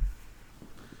that'd be.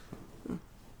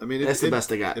 I mean, That's the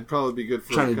best I got. It'd probably be good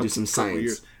for Trying a to couple, do some science.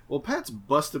 years. Well, Pat's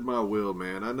busted my will,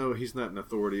 man. I know he's not an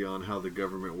authority on how the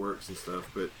government works and stuff,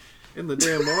 but in the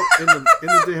damn in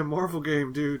the damn Marvel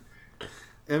game, dude.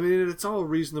 I mean, it's all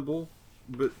reasonable,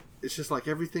 but it's just like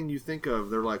everything you think of.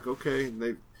 They're like, okay,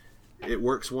 it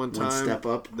works one time. One step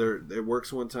up. It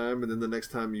works one time, and then the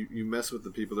next time you mess with the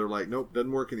people, they're like, nope,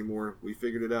 doesn't work anymore. We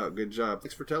figured it out. Good job.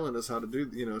 Thanks for telling us how to do.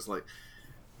 You know, it's like,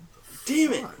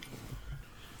 Damn it.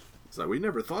 It's like, we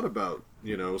never thought about,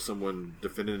 you know, someone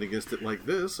defending against it like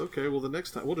this. Okay, well, the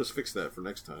next time, we'll just fix that for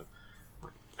next time.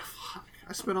 Like, fuck,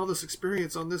 I spent all this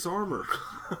experience on this armor.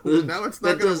 Now it's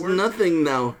not going to work. That does nothing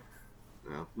now.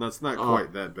 No, that's not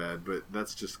quite that bad, but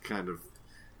that's just kind of,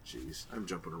 jeez, I'm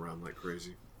jumping around like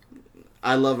crazy.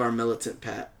 I love our militant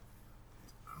Pat.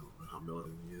 I don't know how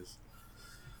militant he is.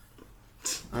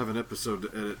 I have an episode to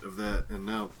edit of that, and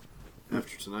now,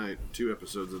 after tonight, 2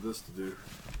 episodes of this to do.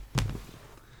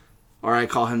 Or I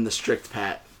call him the strict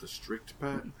Pat. The strict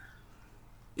Pat?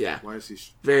 Yeah. Why is he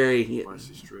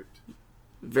strict?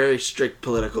 Very strict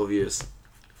political views.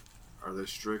 Are they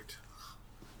strict?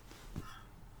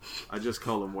 I just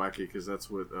call him wacky because that's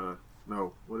what,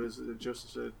 no, what is it that Joseph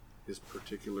said? His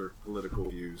particular political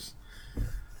views.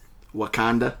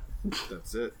 Wakanda.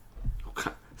 That's it.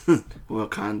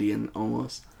 Wakandian,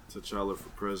 almost. T'Challa for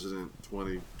president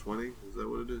 2020? Is that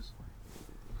what it is?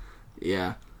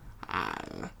 Yeah.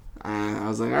 I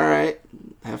was like, alright,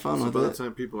 have fun with by it. By the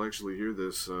time people actually hear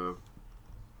this,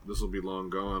 this will be long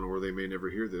gone, or they may never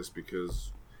hear this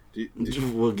because...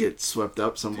 we'll get swept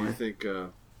up somewhere. Do you think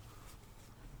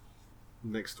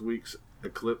next week's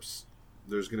eclipse,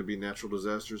 there's going to be natural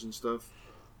disasters and stuff?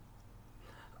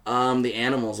 The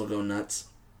animals will go nuts.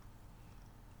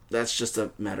 That's just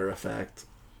a matter of fact.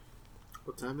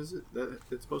 What time is it that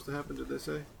it's supposed to happen, did they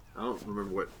say? I don't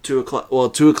remember what... 2 o'clock.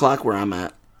 Well, 2 o'clock where I'm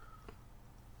at.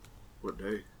 What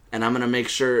day? And I'm going to make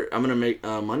sure... Monday.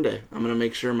 I'm going to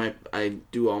make sure I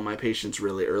do all my patients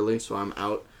really early so I'm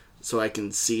out so I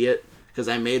can see it. Because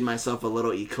I made myself a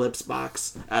little eclipse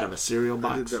box out of a cereal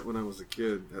box. I did that when I was a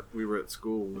kid. We were at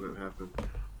school when it happened.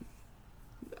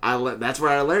 That's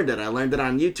where I learned it. I learned it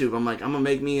on YouTube. I'm like, I'm going to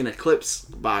make me an eclipse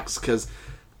box because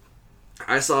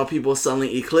I saw people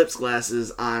selling eclipse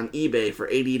glasses on eBay for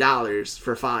 $80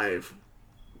 for 5.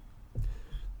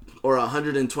 Or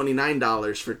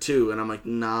 $129 for 2. And I'm like,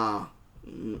 nah,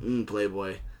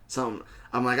 Playboy. Something.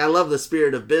 I'm like, I love the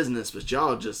spirit of business, but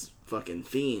y'all just fucking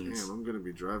fiends. Damn, I'm going to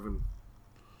be driving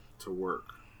to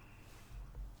work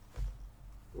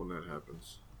when that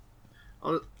happens.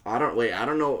 I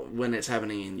don't know when it's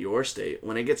happening in your state.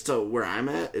 When it gets to where I'm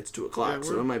at, it's 2 o'clock,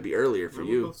 so it might be earlier for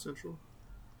you. Both Central?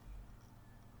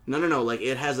 No. Like,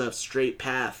 it has a straight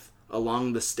path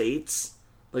along the states.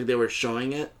 Like, they were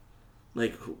showing it.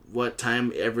 Like, what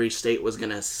time every state was going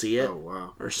to see it. Oh,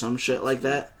 wow. Or some shit like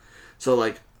that. So,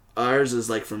 like, ours is,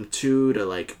 like, from 2 to,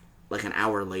 like an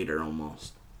hour later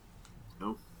almost.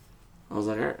 Nope. I was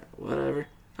like, all right, whatever.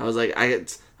 I was like,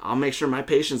 I'll make sure my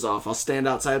patient's off. I'll stand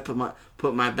outside,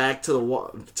 put my back to the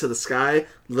wall, to the sky,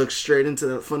 look straight into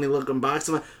the funny looking box.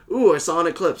 I'm like, ooh, I saw an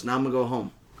eclipse. Now I'm gonna go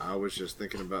home. I was just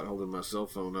thinking about holding my cell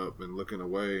phone up and looking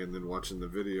away and then watching the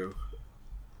video.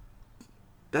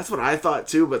 That's what I thought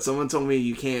too, but someone told me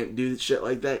you can't do shit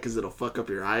like that because it'll fuck up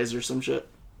your eyes or some shit.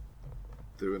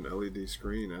 Through an LED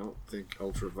screen, I don't think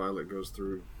ultraviolet goes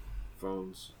through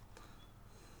phones.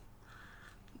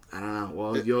 I don't know.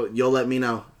 Well, you'll let me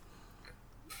know.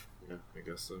 Yeah, I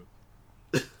guess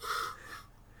so.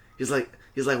 He's like,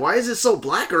 why is it so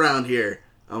black around here?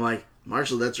 I'm like,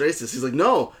 Marshall, that's racist. He's like,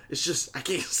 no, it's just I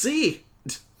can't see.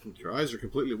 Your eyes are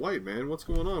completely white, man. What's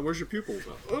going on? Where's your pupils?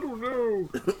 I don't know.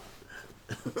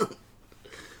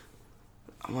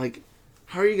 I'm like,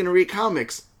 how are you gonna read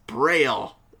comics?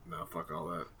 Braille. No, fuck all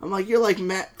that. I'm like, you're like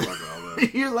Matt. Fuck all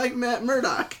that. You're like Matt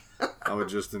Murdock. I would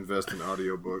just invest in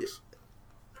audiobooks.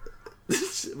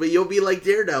 But you'll be like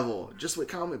Daredevil, just with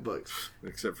comic books.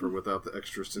 Except for without the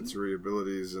extra sensory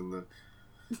abilities and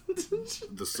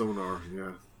the sonar,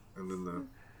 yeah. And then the...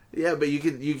 Yeah, but you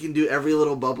can do every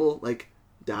little bubble, like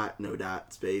dot, no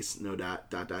dot, space, no dot,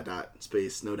 dot, dot, dot,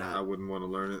 space, no dot. I wouldn't want to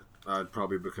learn it. I'd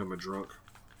probably become a drunk.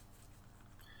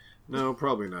 No,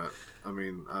 probably not. I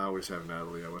mean, I always have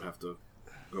Natalie. I would have to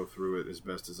go through it as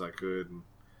best as I could. And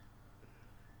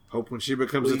Hope when she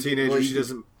becomes a teenager, she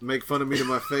doesn't make fun of me to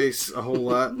my face a whole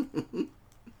lot.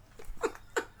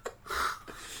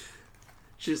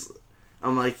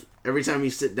 I'm like, every time you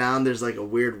sit down, there's like a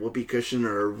weird whoopee cushion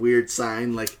or a weird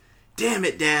sign, like, damn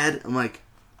it, Dad. I'm like,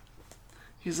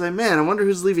 he's like, man, I wonder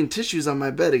who's leaving tissues on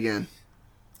my bed again.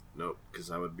 Nope,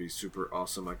 because I would be super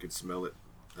awesome. I could smell it.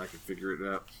 I could figure it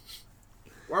out.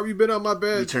 Why have you been on my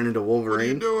bed? You turn into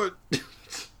Wolverine. What are you doing?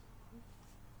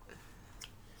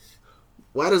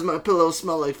 Why does my pillow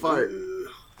smell like fart?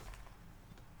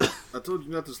 I told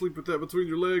you not to sleep with that between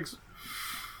your legs.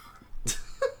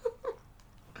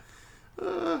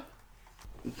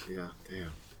 Yeah,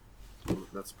 damn.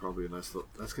 That's probably a nice little...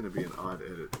 That's going to be an odd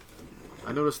edit.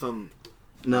 I noticed on...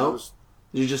 No.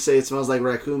 You just say it smells like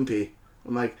raccoon pee.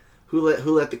 I'm like, who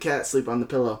let the cat sleep on the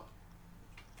pillow?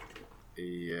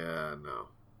 Yeah, no.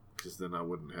 Because then I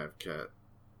wouldn't have cat.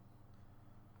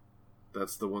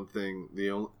 That's the one thing...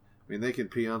 I mean, they can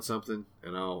pee on something,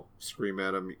 and I'll scream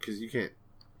at them, because you can't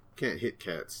hit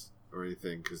cats or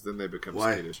anything, because then they become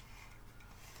skittish.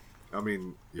 I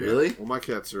mean, yeah. Really? Well, my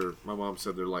mom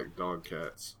said they're like dog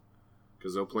cats,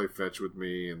 because they'll play fetch with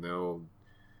me, and they'll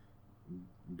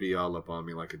be all up on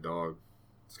me like a dog.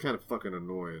 It's kind of fucking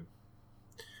annoying.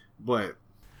 But...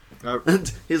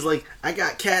 He's like, I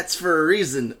got cats for a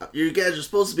reason. You guys are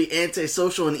supposed to be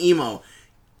antisocial and emo.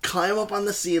 Climb up on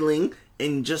the ceiling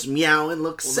and just meow and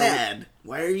look sad.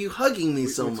 Why are you hugging me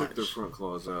so much? We took their front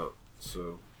claws out,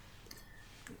 so...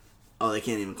 Oh, they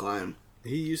can't even climb.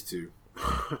 He used to.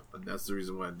 And that's the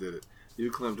reason why I did it. He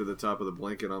would climb to the top of the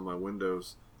blanket on my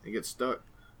windows and get stuck.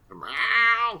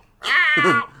 Meow, meow,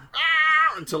 meow,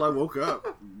 until I woke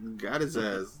up. Got his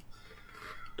ass.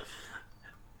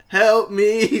 Help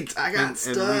me! I got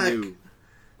stuck. And we knew,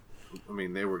 I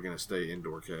mean, they were going to stay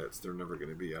indoor cats. They're never going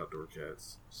to be outdoor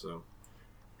cats. So,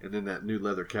 and then that new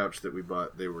leather couch that we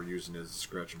bought, they were using as a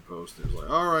scratch and post. It was like,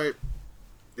 all right,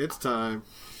 it's time.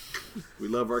 We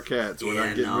love our cats. We're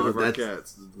not getting rid of our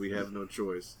cats. We have no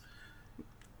choice.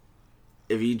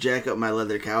 If you jack up my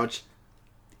leather couch,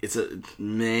 it's a...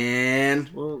 Man.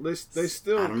 Well, they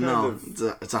still I don't know.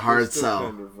 It's a hard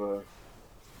sell.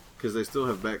 Because they still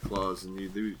have back claws, and you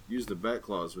do use the back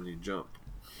claws when you jump.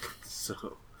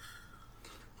 So,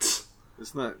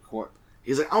 it's not quite...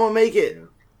 He's like, I'm going to make it. Yeah,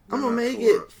 I'm going to make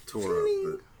it. Tore up,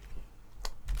 but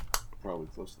probably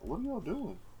close. What are y'all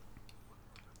doing?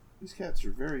 These cats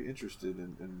are very interested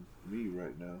in me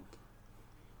right now.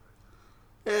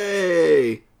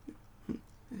 Hey!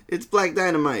 It's Black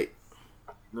Dynamite.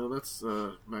 No, that's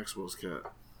Maxwell's cat.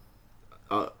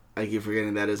 Oh, I keep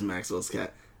forgetting that is Maxwell's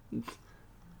cat.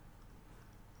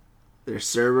 There's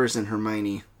Cerberus and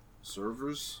Hermione.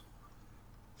 Cerberus?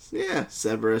 Yeah,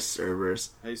 Cerberus.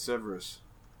 Hey, Cerberus.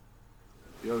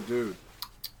 Yo, dude.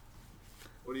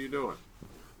 What are you doing?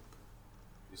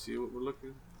 You see what we're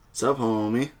looking? What's up,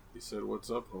 homie? He said,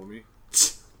 what's up, homie?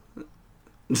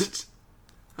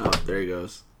 Oh, there he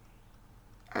goes.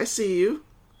 I see you.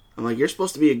 I'm like, you're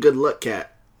supposed to be a good luck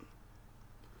cat.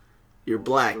 You're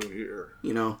black. You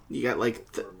know, you got like,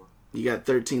 you got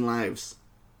 13 lives.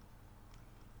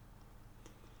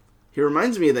 He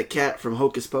reminds me of the cat from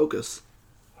Hocus Pocus.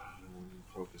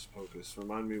 Hocus Pocus.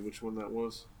 Remind me which one that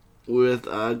was? With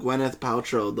Gwyneth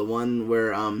Paltrow. The one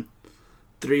where,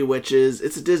 three witches.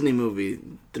 It's a Disney movie.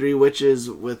 Three witches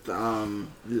with,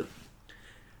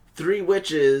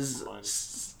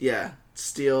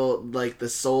 steal, like, the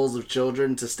souls of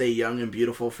children to stay young and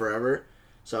beautiful forever.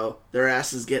 So, their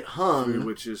asses get hung. Three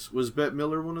witches. Was Bette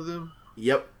Miller one of them?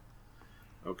 Yep.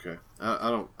 Okay.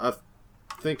 I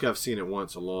think I've seen it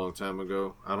once a long time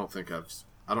ago. I don't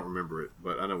remember it,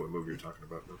 but I know what movie you're talking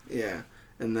about, though. Yeah.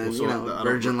 And then,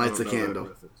 Virgin lights a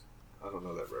candle. I don't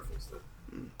know that reference,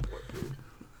 then.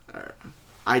 Alright.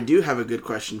 I do have a good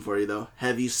question for you, though.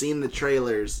 Have you seen the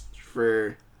trailers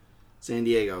for San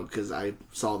Diego? Because I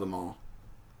saw them all.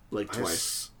 Like,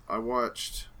 twice. I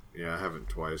watched... Yeah, I haven't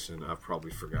twice, and I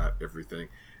probably forgot everything.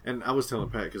 And I was telling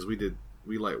Pat, because we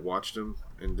watched them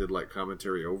and did,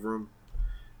 commentary over them.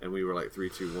 And we were 3,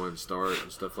 2, 1, start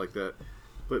and stuff like that.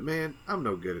 But, man, I'm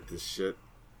no good at this shit.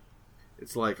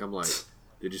 It's I'm like,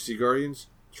 did you see Guardians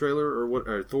trailer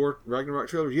or Thor Ragnarok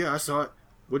trailer? Yeah, I saw it.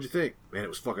 What'd you think? Man, it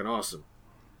was fucking awesome.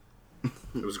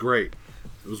 It was great.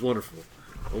 It was wonderful.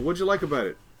 Well, what'd you like about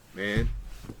it? Man,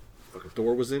 fucking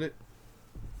Thor was in it.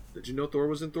 Did you know Thor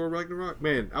was in Thor Ragnarok?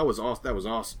 Man, that was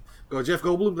awesome. Go Jeff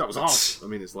Goldblum, that was awesome. I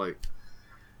mean, it's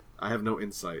I have no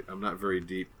insight. I'm not very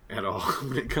deep at all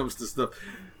when it comes to stuff.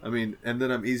 I mean, and then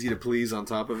I'm easy to please on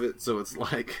top of it, so it's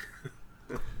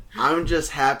I'm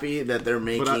just happy that they're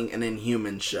making an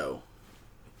Inhuman show.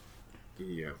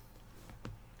 Yeah.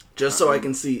 Just so I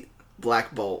can see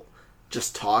Black Bolt.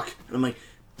 just talk. And I'm like,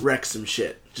 wreck some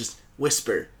shit. Just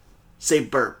whisper. Say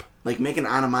burp. Like, make an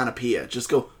onomatopoeia. Just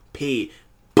go pee.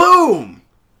 Boom!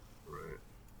 Right.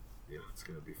 Yeah, it's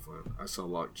gonna be fun. I saw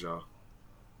Lockjaw.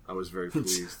 I was very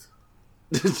pleased.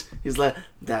 He's like,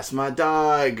 that's my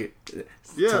dog.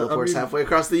 Yeah, Teleports halfway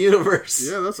across the universe.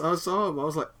 Yeah, I saw him. I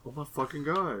was like, oh my fucking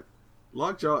god.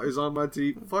 Lockjaw is on my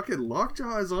team. Fucking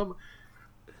Lockjaw is on my...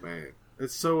 Man,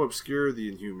 it's so obscure, the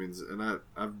Inhumans, and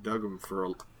I've dug them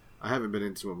I haven't been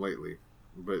into them lately.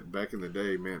 But back in the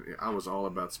day, man, I was all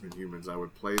about some Inhumans. I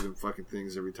would play them fucking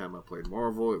things every time I played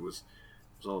Marvel. It was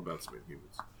all about some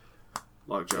Inhumans.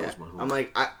 Lockjaw was my home. I'm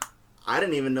like, I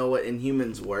didn't even know what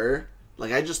Inhumans were.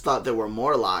 Like, I just thought there were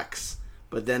Morlocks.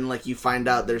 But then, like, you find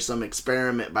out there's some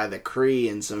experiment by the Kree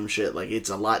and some shit. Like, it's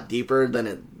a lot deeper than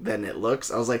it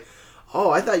looks. I was like,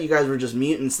 oh, I thought you guys were just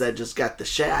mutants that just got the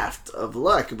shaft of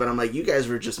luck. But I'm like, you guys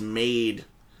were just made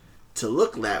to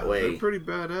look that way. They're pretty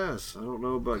badass. I don't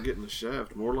know about getting the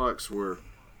shaft. Morlocks were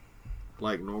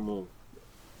like normal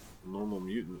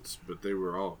mutants, but they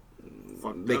were all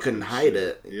fucked They up couldn't and hide shit.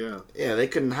 it. Yeah. Yeah, they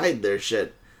couldn't hide their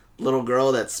shit. Little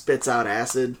girl that spits out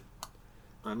acid.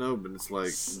 I know, but it's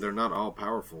like they're not all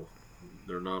powerful.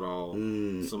 They're not all.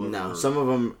 Some of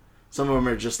them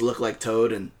are just look like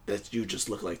Toad, and that you just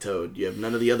look like Toad. You have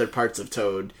none of the other parts of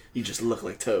Toad. You just look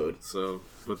like Toad. So,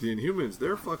 but the Inhumans,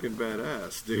 they're fucking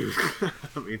badass, dude.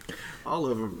 I mean, all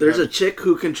of them. There's a chick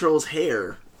who controls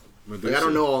hair. Medusa. Like, I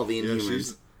don't know all the Yeah,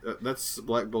 Inhumans. that's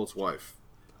Black Bolt's wife,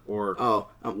 or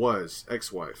was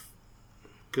ex-wife.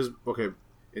 Because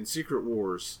in Secret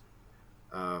Wars,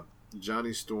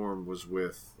 Johnny Storm was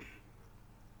with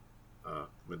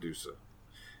Medusa,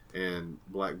 and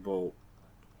Black Bolt.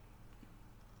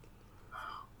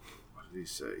 What did he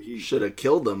say? He should have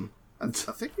killed him. I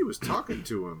think he was talking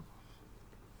to him.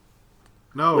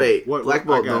 No, wait. Black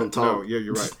Bolt don't talk. No, yeah,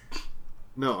 you're right.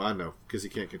 No, I know because he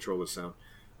can't control the sound.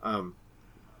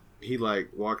 He like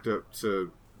walked up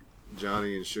to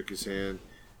Johnny and shook his hand,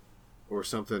 or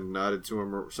something, nodded to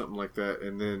him or something like that,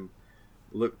 and then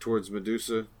looked towards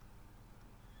Medusa,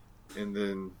 and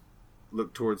then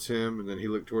looked towards him, and then he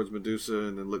looked towards Medusa,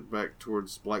 and then looked back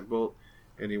towards Black Bolt,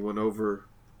 and he went over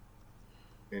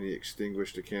and he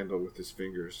extinguished a candle with his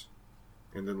fingers,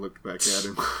 and then looked back at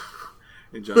him.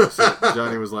 And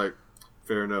Johnny was like,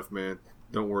 "Fair enough, man.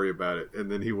 Don't worry about it."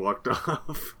 And then he walked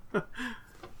off.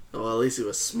 Well, at least he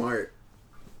was smart.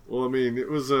 Well, I mean, it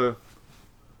was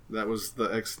that was the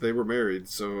ex. They were married,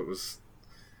 so it was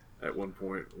at one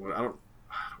point. I don't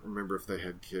remember if they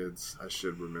had kids. I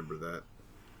should remember that.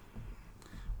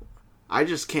 I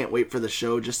just can't wait for the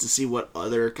show just to see what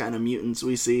other kind of mutants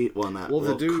we see.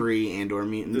 The dude, Kree and or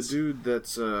mutants. The dude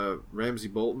that's Ramsey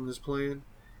Bolton is playing.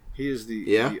 He is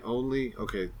the only.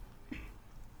 Okay,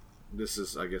 this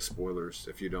is, I guess, spoilers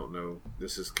if you don't know.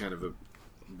 This is kind of a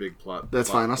big plot. That's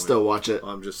fine. I'll still watch it.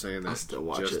 I'm just saying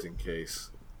that in case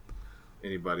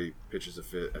anybody pitches a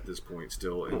fit at this point.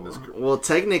 Still in this. Well,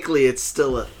 technically, it's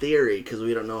still a theory because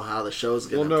we don't know how the show's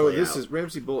going to play out. Well, no, this is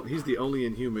Ramsey Bolton. He's the only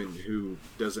Inhuman who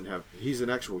doesn't have. He's an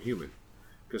actual human.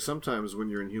 Because sometimes when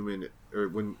you're Inhuman, or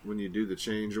when you do the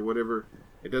change or whatever,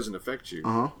 it doesn't affect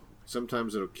you.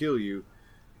 Sometimes it'll kill you,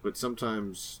 but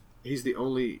sometimes he's the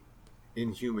only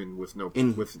Inhuman with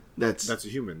that's a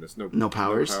human. That's no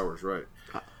powers. No powers, right?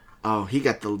 Oh, he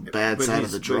got the bad side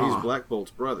of the draw. But he's Black Bolt's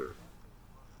brother.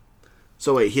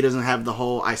 So wait, he doesn't have the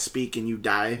whole "I speak and you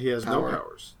die." He has power? no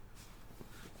powers.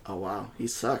 Oh wow, he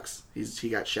sucks. He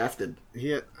got shafted.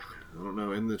 I don't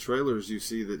know. In the trailers, you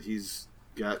see that he's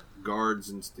got guards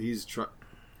and he's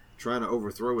trying to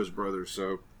overthrow his brother.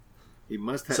 So he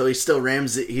must have. So he's still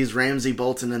Ramsey. He's Ramsey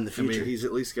Bolton in the future. I mean, he's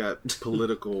at least got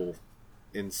political.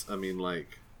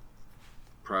 Like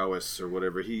prowess or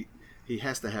whatever. He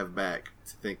has to have back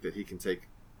to think that he can take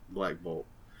Black Bolt.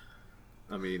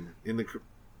 I mean, in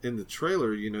the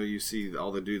trailer, you see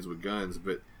all the dudes with guns,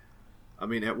 but I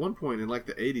mean, at one point in like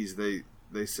the 80s,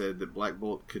 they said that Black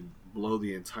Bolt could blow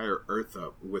the entire Earth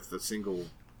up with a single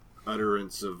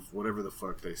utterance of whatever the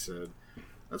fuck they said.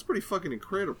 That's pretty fucking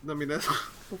incredible. I mean, that's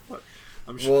what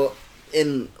I'm sure. Well,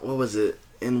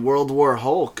 in World War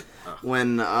Hulk,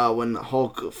 when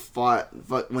Hulk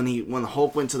when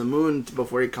Hulk went to the moon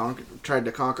before he tried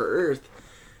to conquer Earth,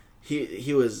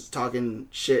 he was talking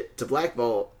shit to Black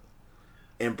Bolt,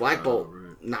 and Black Bolt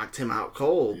knocked him out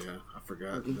cold. Yeah, I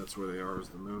forgot that's where they are, is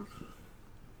the moon.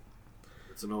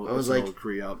 It's an old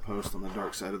Kree outpost on the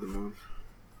dark side of the moon.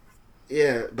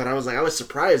 Yeah, but I was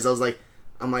surprised.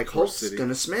 I'm like, Hulk's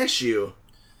gonna smash you.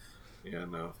 Yeah,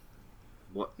 no.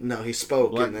 No, he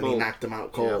spoke and then he knocked him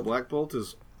out cold. Yeah, Black Bolt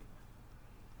is.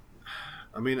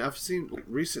 I mean, I've seen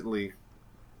recently.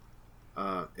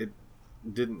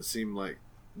 didn't seem like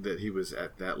that he was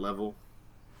at that level.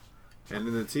 And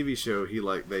in the TV show,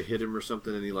 they hit him or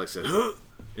something, and he said, "Huh!"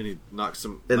 and he knocked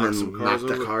some cars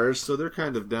over. The cars. So they're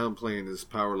kind of downplaying his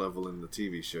power level in the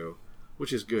TV show,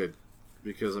 which is good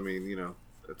because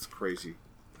that's crazy.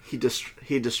 He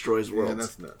destroys worlds. Yeah,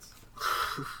 that's nuts.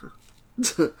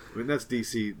 I mean, that's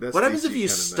DC. That's what happens DC if you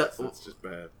That's just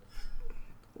bad.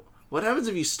 What happens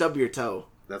if you stub your toe?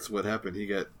 That's what happened. He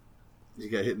got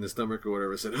hit in the stomach or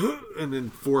whatever. Said, "Huh!" and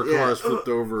then 4 cars flipped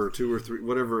over, or 2 or 3,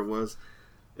 whatever it was.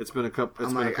 It's been a couple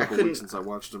weeks since I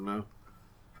watched them now.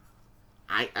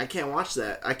 I can't watch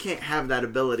that. I can't have that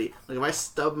ability. Like, if I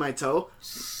stub my toe,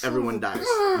 everyone dies.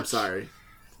 I'm sorry.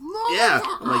 Yeah.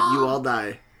 I'm like, you all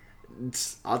die.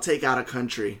 I'll take out a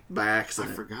country by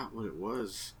accident. I forgot what it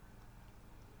was.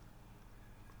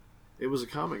 It was a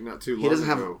comic not too long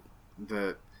ago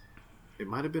that it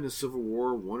might have been a Civil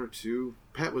War 1 or 2.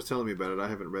 Pat was telling me about it. I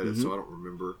haven't read it, so I don't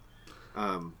remember.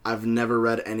 I've never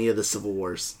read any of the Civil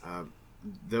Wars.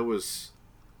 They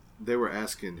were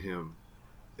asking him.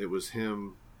 It was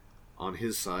him on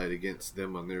his side against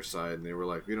them on their side, and they were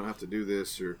like, "We don't have to do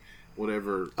this or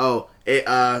whatever." Oh,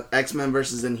 X-Men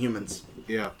versus Inhumans.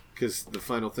 Yeah, because the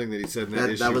final thing that he said in that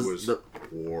issue was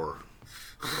war.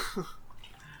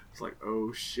 It's like,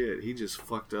 oh shit, he just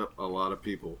fucked up a lot of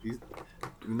people. He's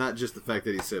not just the fact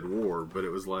that he said war, but it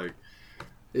was like,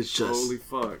 it's just holy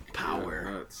fuck, power.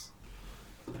 Yeah, nuts.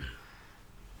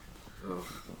 Oh.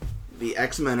 The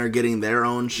X-Men are getting their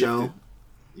own show.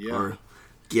 Yeah. Or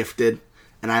Gifted.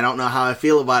 And I don't know how I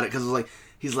feel about it, because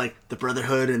he's like, the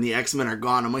Brotherhood and the X-Men are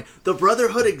gone. I'm like, the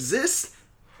Brotherhood exists?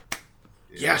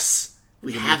 Yeah. Yes!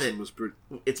 We have it.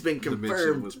 It's been confirmed.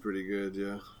 Dimension was pretty good,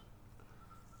 yeah.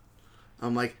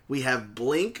 I'm like, we have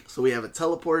Blink, so we have a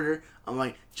teleporter. I'm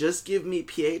like, just give me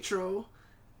Pietro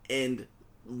and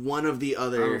one of the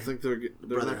other. I don't think they're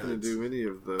not going to do any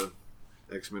of the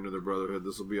X-Men or the Brotherhood.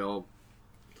 This will be all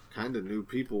kind of new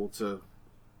people to...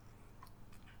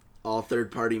 All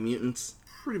third-party mutants?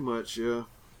 Pretty much, yeah.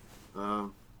 I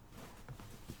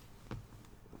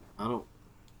don't...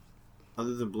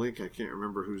 Other than Blink, I can't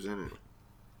remember who's in it.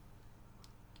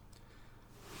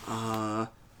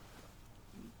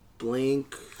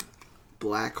 Blink,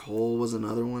 Black Hole was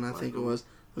another one, I think it was.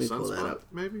 Let me pull that up.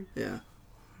 Maybe? Yeah.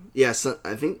 Yeah,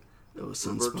 I think it was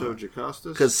Sunspot. Roberto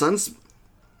Jacostas? Because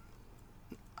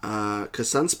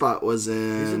Sunspot was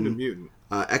in... He's in the Mutant.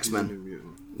 X-Men. He's in the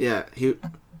Mutant. Yeah,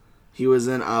 he was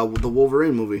in the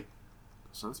Wolverine movie.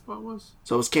 Sunspot was?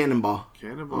 So it was Cannonball.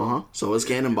 Cannonball. So it was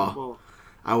Cannonball.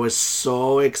 I was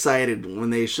so excited when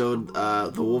they showed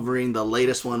the Wolverine, the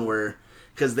latest one, where...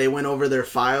 Because they went over their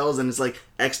files, and it's like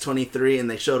X-23, and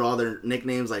they showed all their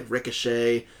nicknames, like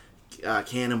Ricochet,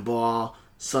 Cannonball,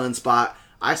 Sunspot.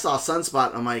 I saw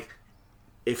Sunspot, and I'm like,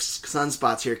 if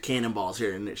Sunspot's here, Cannonball's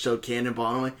here. And it showed Cannonball,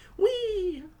 and I'm like,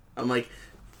 wee! I'm like,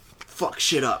 fuck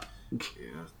shit up.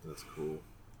 Yeah, that's cool.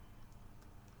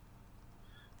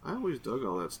 I always dug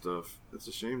all that stuff. It's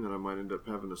a shame that I might end up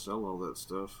having to sell all that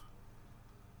stuff.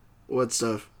 What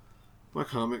stuff? My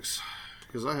comics.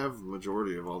 Because I have the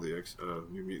majority of all the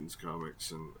New Mutants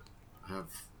comics, and have...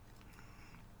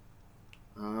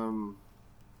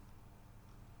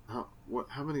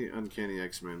 How many Uncanny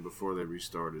X-Men before they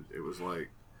restarted? It was like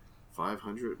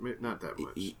 500? Not that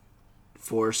much.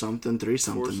 4 something, 3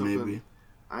 something, maybe.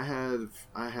 I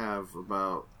have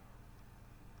about,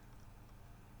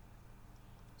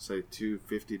 say,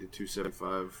 250 to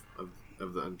 275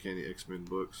 of the Uncanny X-Men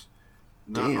books.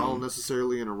 Not all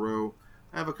necessarily in a row.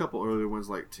 I have a couple earlier ones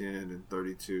like 10 and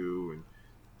 32, and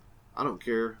I don't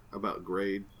care about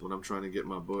grade when I'm trying to get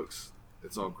my books.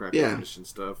 It's all crappy edition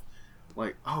stuff.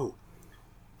 Like,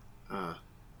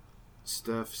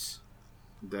 Steph's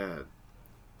dad,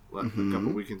 a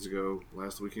couple weekends ago,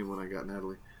 last weekend when I got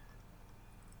Natalie,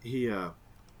 he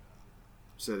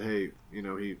said, hey,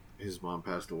 his mom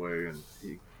passed away, and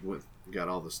he got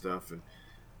all the stuff, and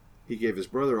he gave his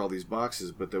brother all these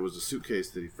boxes, but there was a suitcase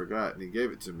that he forgot, and he gave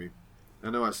it to me. I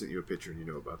know I sent you a picture, and you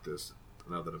know about this.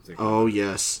 Now that I'm thinking. Oh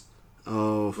yes.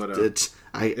 Oh, but,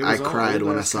 I cried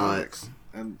when I saw it.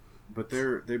 But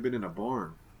they've been in a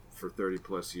barn for 30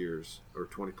 plus years or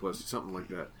 20 plus, something like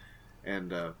that.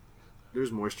 And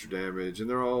there's moisture damage, and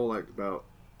they're all like about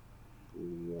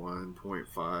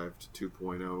 1.5 to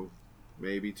 2.0,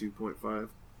 maybe 2.5,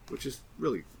 which is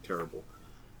really terrible.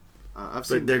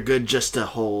 But they're good just to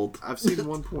hold. I've seen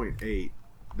 1.8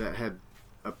 that had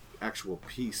actual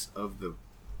piece of the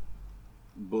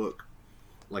book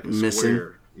like a missing.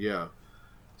 Square. Yeah.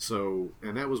 So,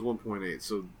 and that was 1.8.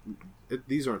 So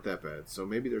these aren't that bad. So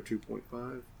maybe they're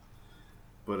 2.5.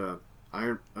 But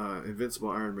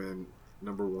Invincible Iron Man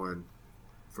 #1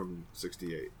 from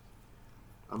 '68.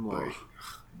 I'm like,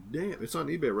 damn, it's on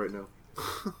eBay right now.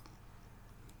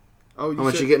 Oh, how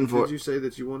much you getting for it? Did you say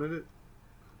that you wanted it?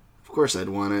 Of course I'd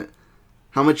want it.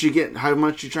 How much you get? How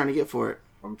much you trying to get for it?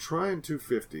 I'm trying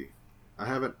 $250. I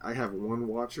have one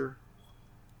watcher.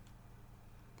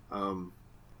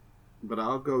 But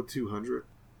I'll go $200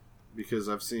 because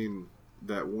I've seen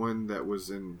that one that was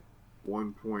in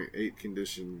 1.8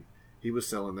 condition. He was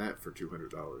selling that for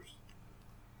 $200.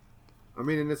 I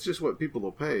mean, and it's just what people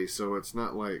will pay, so it's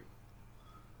not like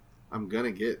I'm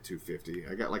gonna get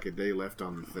 $250. I got like a day left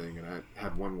on the thing, and I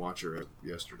had one watcher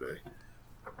yesterday.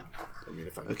 I mean,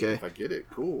 if I get it,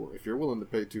 cool. If you're willing to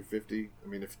pay $250, I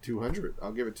mean, if $200,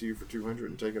 I'll give it to you for $200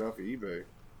 and take it off of eBay.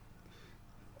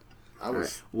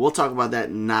 Right. We'll talk about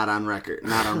that not on record,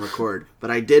 not on record.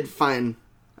 But I did find,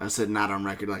 I said not on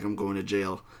record like I'm going to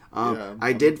jail.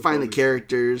 I did find the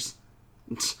characters.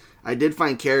 I did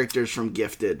find characters from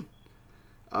Gifted.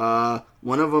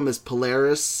 One of them is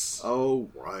Polaris. Oh,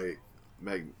 right.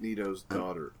 Magneto's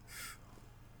daughter.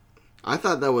 I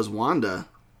thought that was Wanda.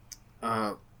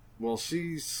 Well,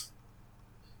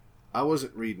 I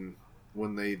wasn't reading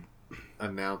when they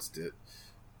announced it.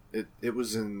 It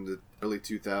was in the early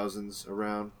 2000s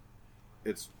around.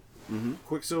 It's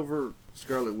Quicksilver,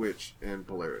 Scarlet Witch, and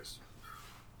Polaris.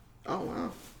 Oh,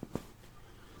 wow.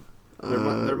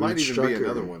 There might even be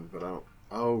another one, but I don't.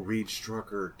 Oh, Reed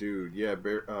Strucker, dude. Yeah,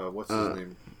 what's his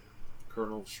name?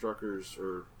 Colonel Struckers,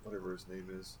 or whatever his name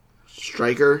is.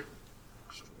 Stryker.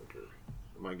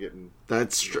 Am I getting...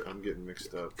 I'm getting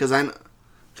mixed up. Because I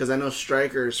know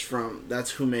Stryker's from... That's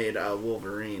who made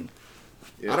Wolverine.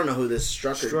 Yeah. I don't know who this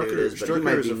Strucker dude is, but he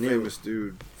might be a famous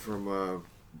dude from...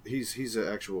 he's an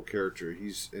actual character.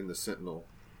 He's in the Sentinel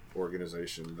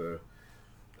organization, the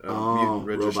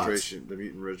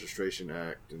Mutant Registration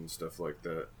Act and stuff like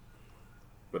that.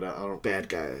 But I don't... Bad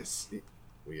guys.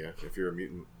 Well, yeah, if you're a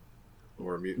mutant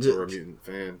or a mutant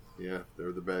fan, yeah,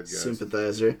 they're the bad guys.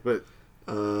 Sympathizer. But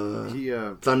he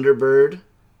Thunderbird.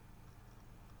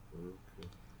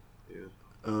 Okay.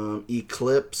 Yeah.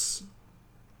 Eclipse.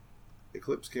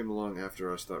 Eclipse came along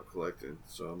after I stopped collecting,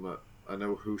 so I'm not. I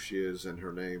know who she is and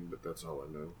her name, but that's all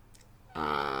I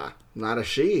know. Not a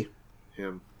she.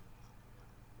 Him.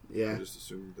 Yeah. I just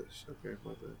assumed that. Okay,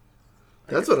 my bad.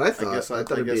 That's what I thought. I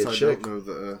thought it'd be a chick. I don't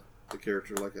know the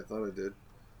character like I thought I did.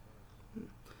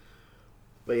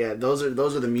 But yeah, those are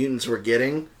the mutants we're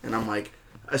getting, and I'm like,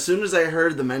 as soon as I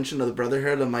heard the mention of the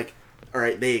Brotherhood, I'm like, all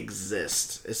right, they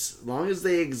exist. As long as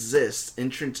they exist,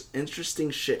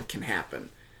 interesting shit can happen.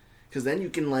 Because then you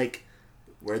can, like,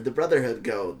 where'd the Brotherhood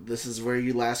go? This is where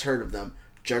you last heard of them.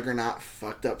 Juggernaut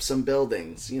fucked up some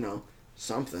buildings,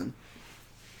 something.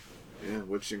 Yeah,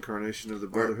 which incarnation of the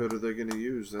Brotherhood are they going to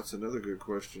use? That's another good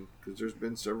question. Because there's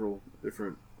been several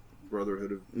different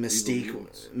Brotherhood of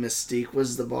Mystique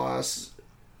was the boss.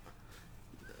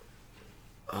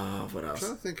 What else? I'm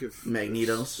trying to think if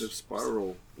Magnetos. If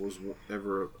Spiral was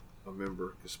ever a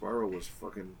member. Because Spiral was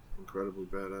fucking incredibly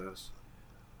badass.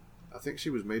 I think she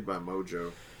was made by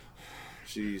Mojo.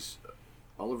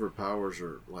 All of her powers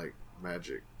are like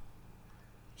magic.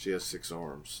 She has 6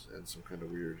 arms and some kind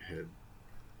of weird head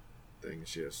thing.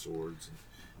 She has swords. And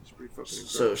it's pretty fucking incredible.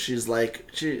 So she's like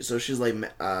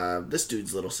this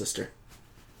dude's little sister.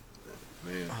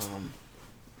 Man.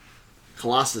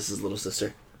 Colossus's little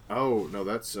sister. Oh no,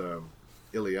 that's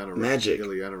Ileana. Magic.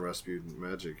 Ileana Rasputin.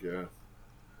 Magic. Yeah.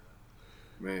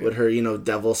 Man. With her,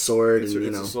 devil sword and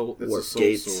it's a soul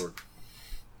gates. Sword.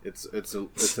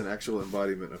 It's an actual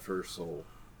embodiment of her soul.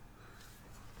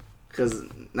 Because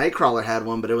Nightcrawler had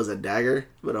one, but it was a dagger.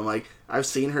 But I'm like, I've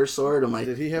seen her sword. I'm like,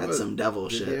 did he have that's some devil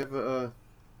shit. Did he have a?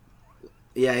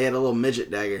 Yeah, he had a little midget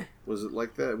dagger. Was it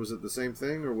like that? Was it the same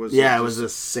thing, or was? Yeah, it was the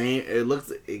same. It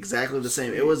looked exactly the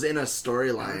same. It was in a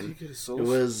storyline. How did you get a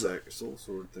soul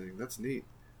sword thing? That's neat.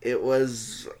 It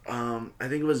was, I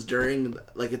think it was during,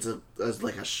 like, it's a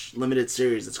limited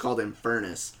series. It's called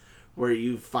Infernus, where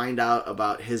you find out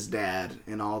about his dad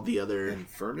and all the other...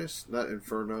 Infernus? Not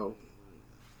Inferno?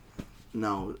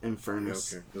 No,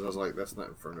 Infernus. Yeah, okay, because I was like, that's not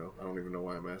Inferno. I don't even know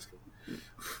why I'm asking.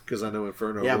 Because I know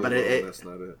Inferno. Yeah, but that's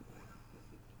not it.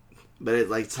 But it,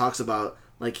 like, talks about,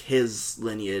 like, his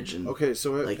lineage and... Okay,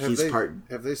 so like, he's part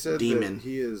have they said demon. That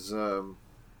he is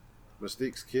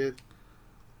Mystique's kid?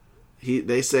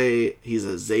 They say he's a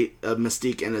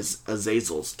Mystique and a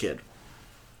Azazel's kid.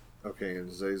 Okay, and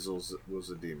Azazel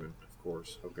was a demon, of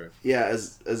course. Okay. Yeah,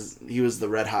 as he was the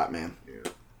Red Hot Man.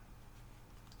 Yeah.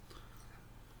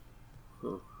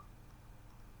 Huh.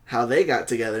 How they got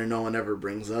together, no one ever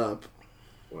brings up.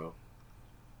 Well,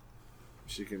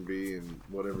 she can be in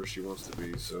whatever she wants to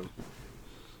be. So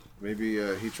maybe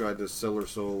he tried to sell her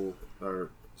soul or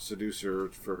seduce her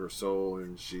for her soul,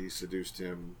 and she seduced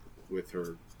him with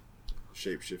her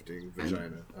shape-shifting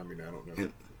vagina. I mean, I don't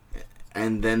know.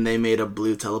 And then they made a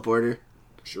blue teleporter.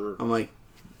 Sure. I'm like,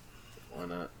 why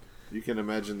not? You can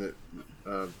imagine that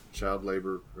child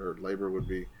labor or labor would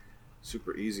be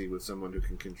super easy with someone who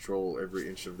can control every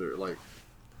inch of their, like,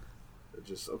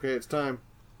 just, okay, it's time.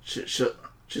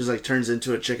 She's like turns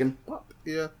into a chicken.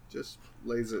 Yeah, just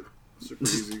lays it super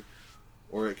easy.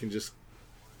 Or it can just,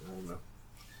 I don't know.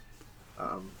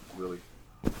 Really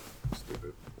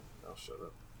stupid. I'll shut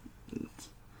up.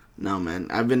 No, man.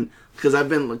 Because I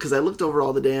looked over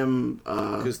all the damn.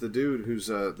 Because the dude who's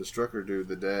the Strucker dude,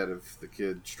 the dad of the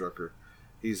kid Strucker,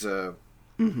 he's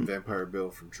Vampire Bill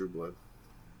from True Blood.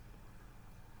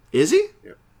 Is he?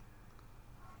 Yep.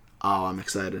 Oh, I'm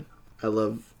excited. I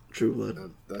love True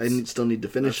Blood. I still need to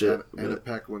finish it. Anna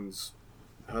Paquin's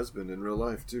husband in real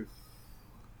life too.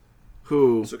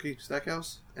 Who? Sookie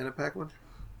Stackhouse? Anna Paquin?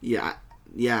 Yeah,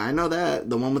 I know that.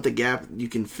 The one with the gap you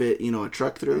can fit, a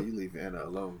truck through. Yeah, you leave Anna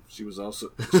alone. She was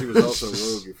also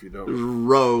Rogue. If you don't.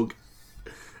 Rogue.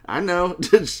 I know.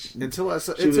 Until it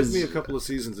took me a couple of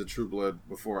seasons of True Blood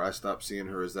before I stopped seeing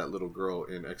her as that little girl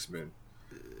in X-Men.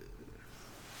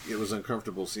 It was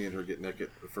uncomfortable seeing her get naked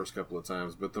the first couple of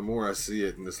times, but the more I see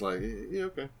it, and it's like, yeah,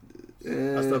 okay.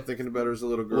 I stopped thinking about her as a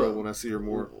little girl when I see her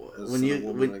more as a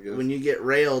woman, I guess. When you get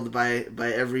railed by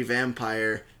every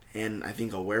vampire and I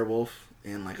think a werewolf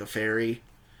and like a fairy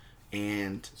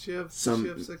and Did she have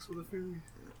sex with a fairy?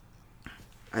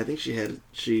 I think she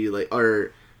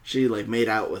made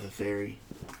out with a fairy.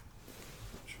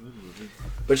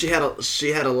 But she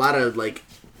had a lot of like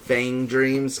fang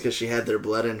dreams because she had their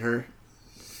blood in her.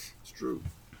 It's true.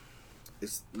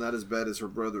 It's not as bad as her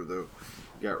brother though.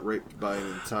 Got raped by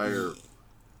an entire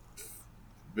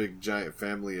big giant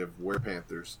family of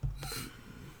werepanthers.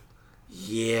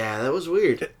 Yeah, that was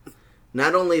weird.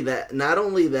 Not only that,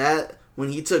 when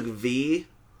he took V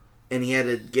and he had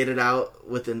to get it out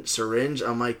with a syringe,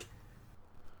 I'm like,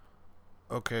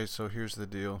 okay, so here's the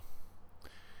deal.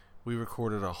 We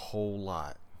recorded a whole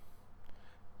lot.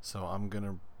 So I'm going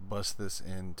to bust this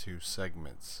into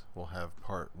segments. We'll have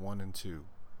part 1 and 2,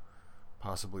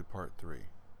 possibly part 3.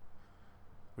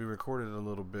 We recorded a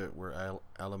little bit where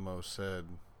Alamo said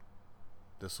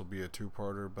this will be a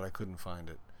 2-parter, but I couldn't find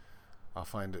it. I'll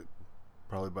find it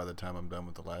probably by the time I'm done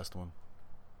with the last one.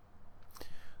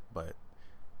 But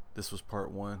this was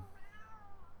part 1.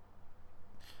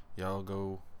 Y'all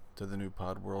go to the new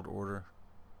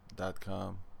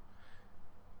podworldorder.com.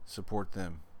 Support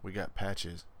them. We got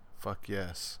patches. Fuck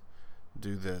yes.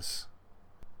 Do this.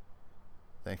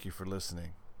 Thank you for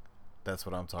listening. That's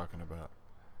what I'm talking about.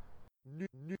 New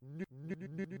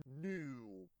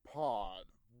Pod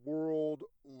World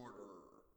Order.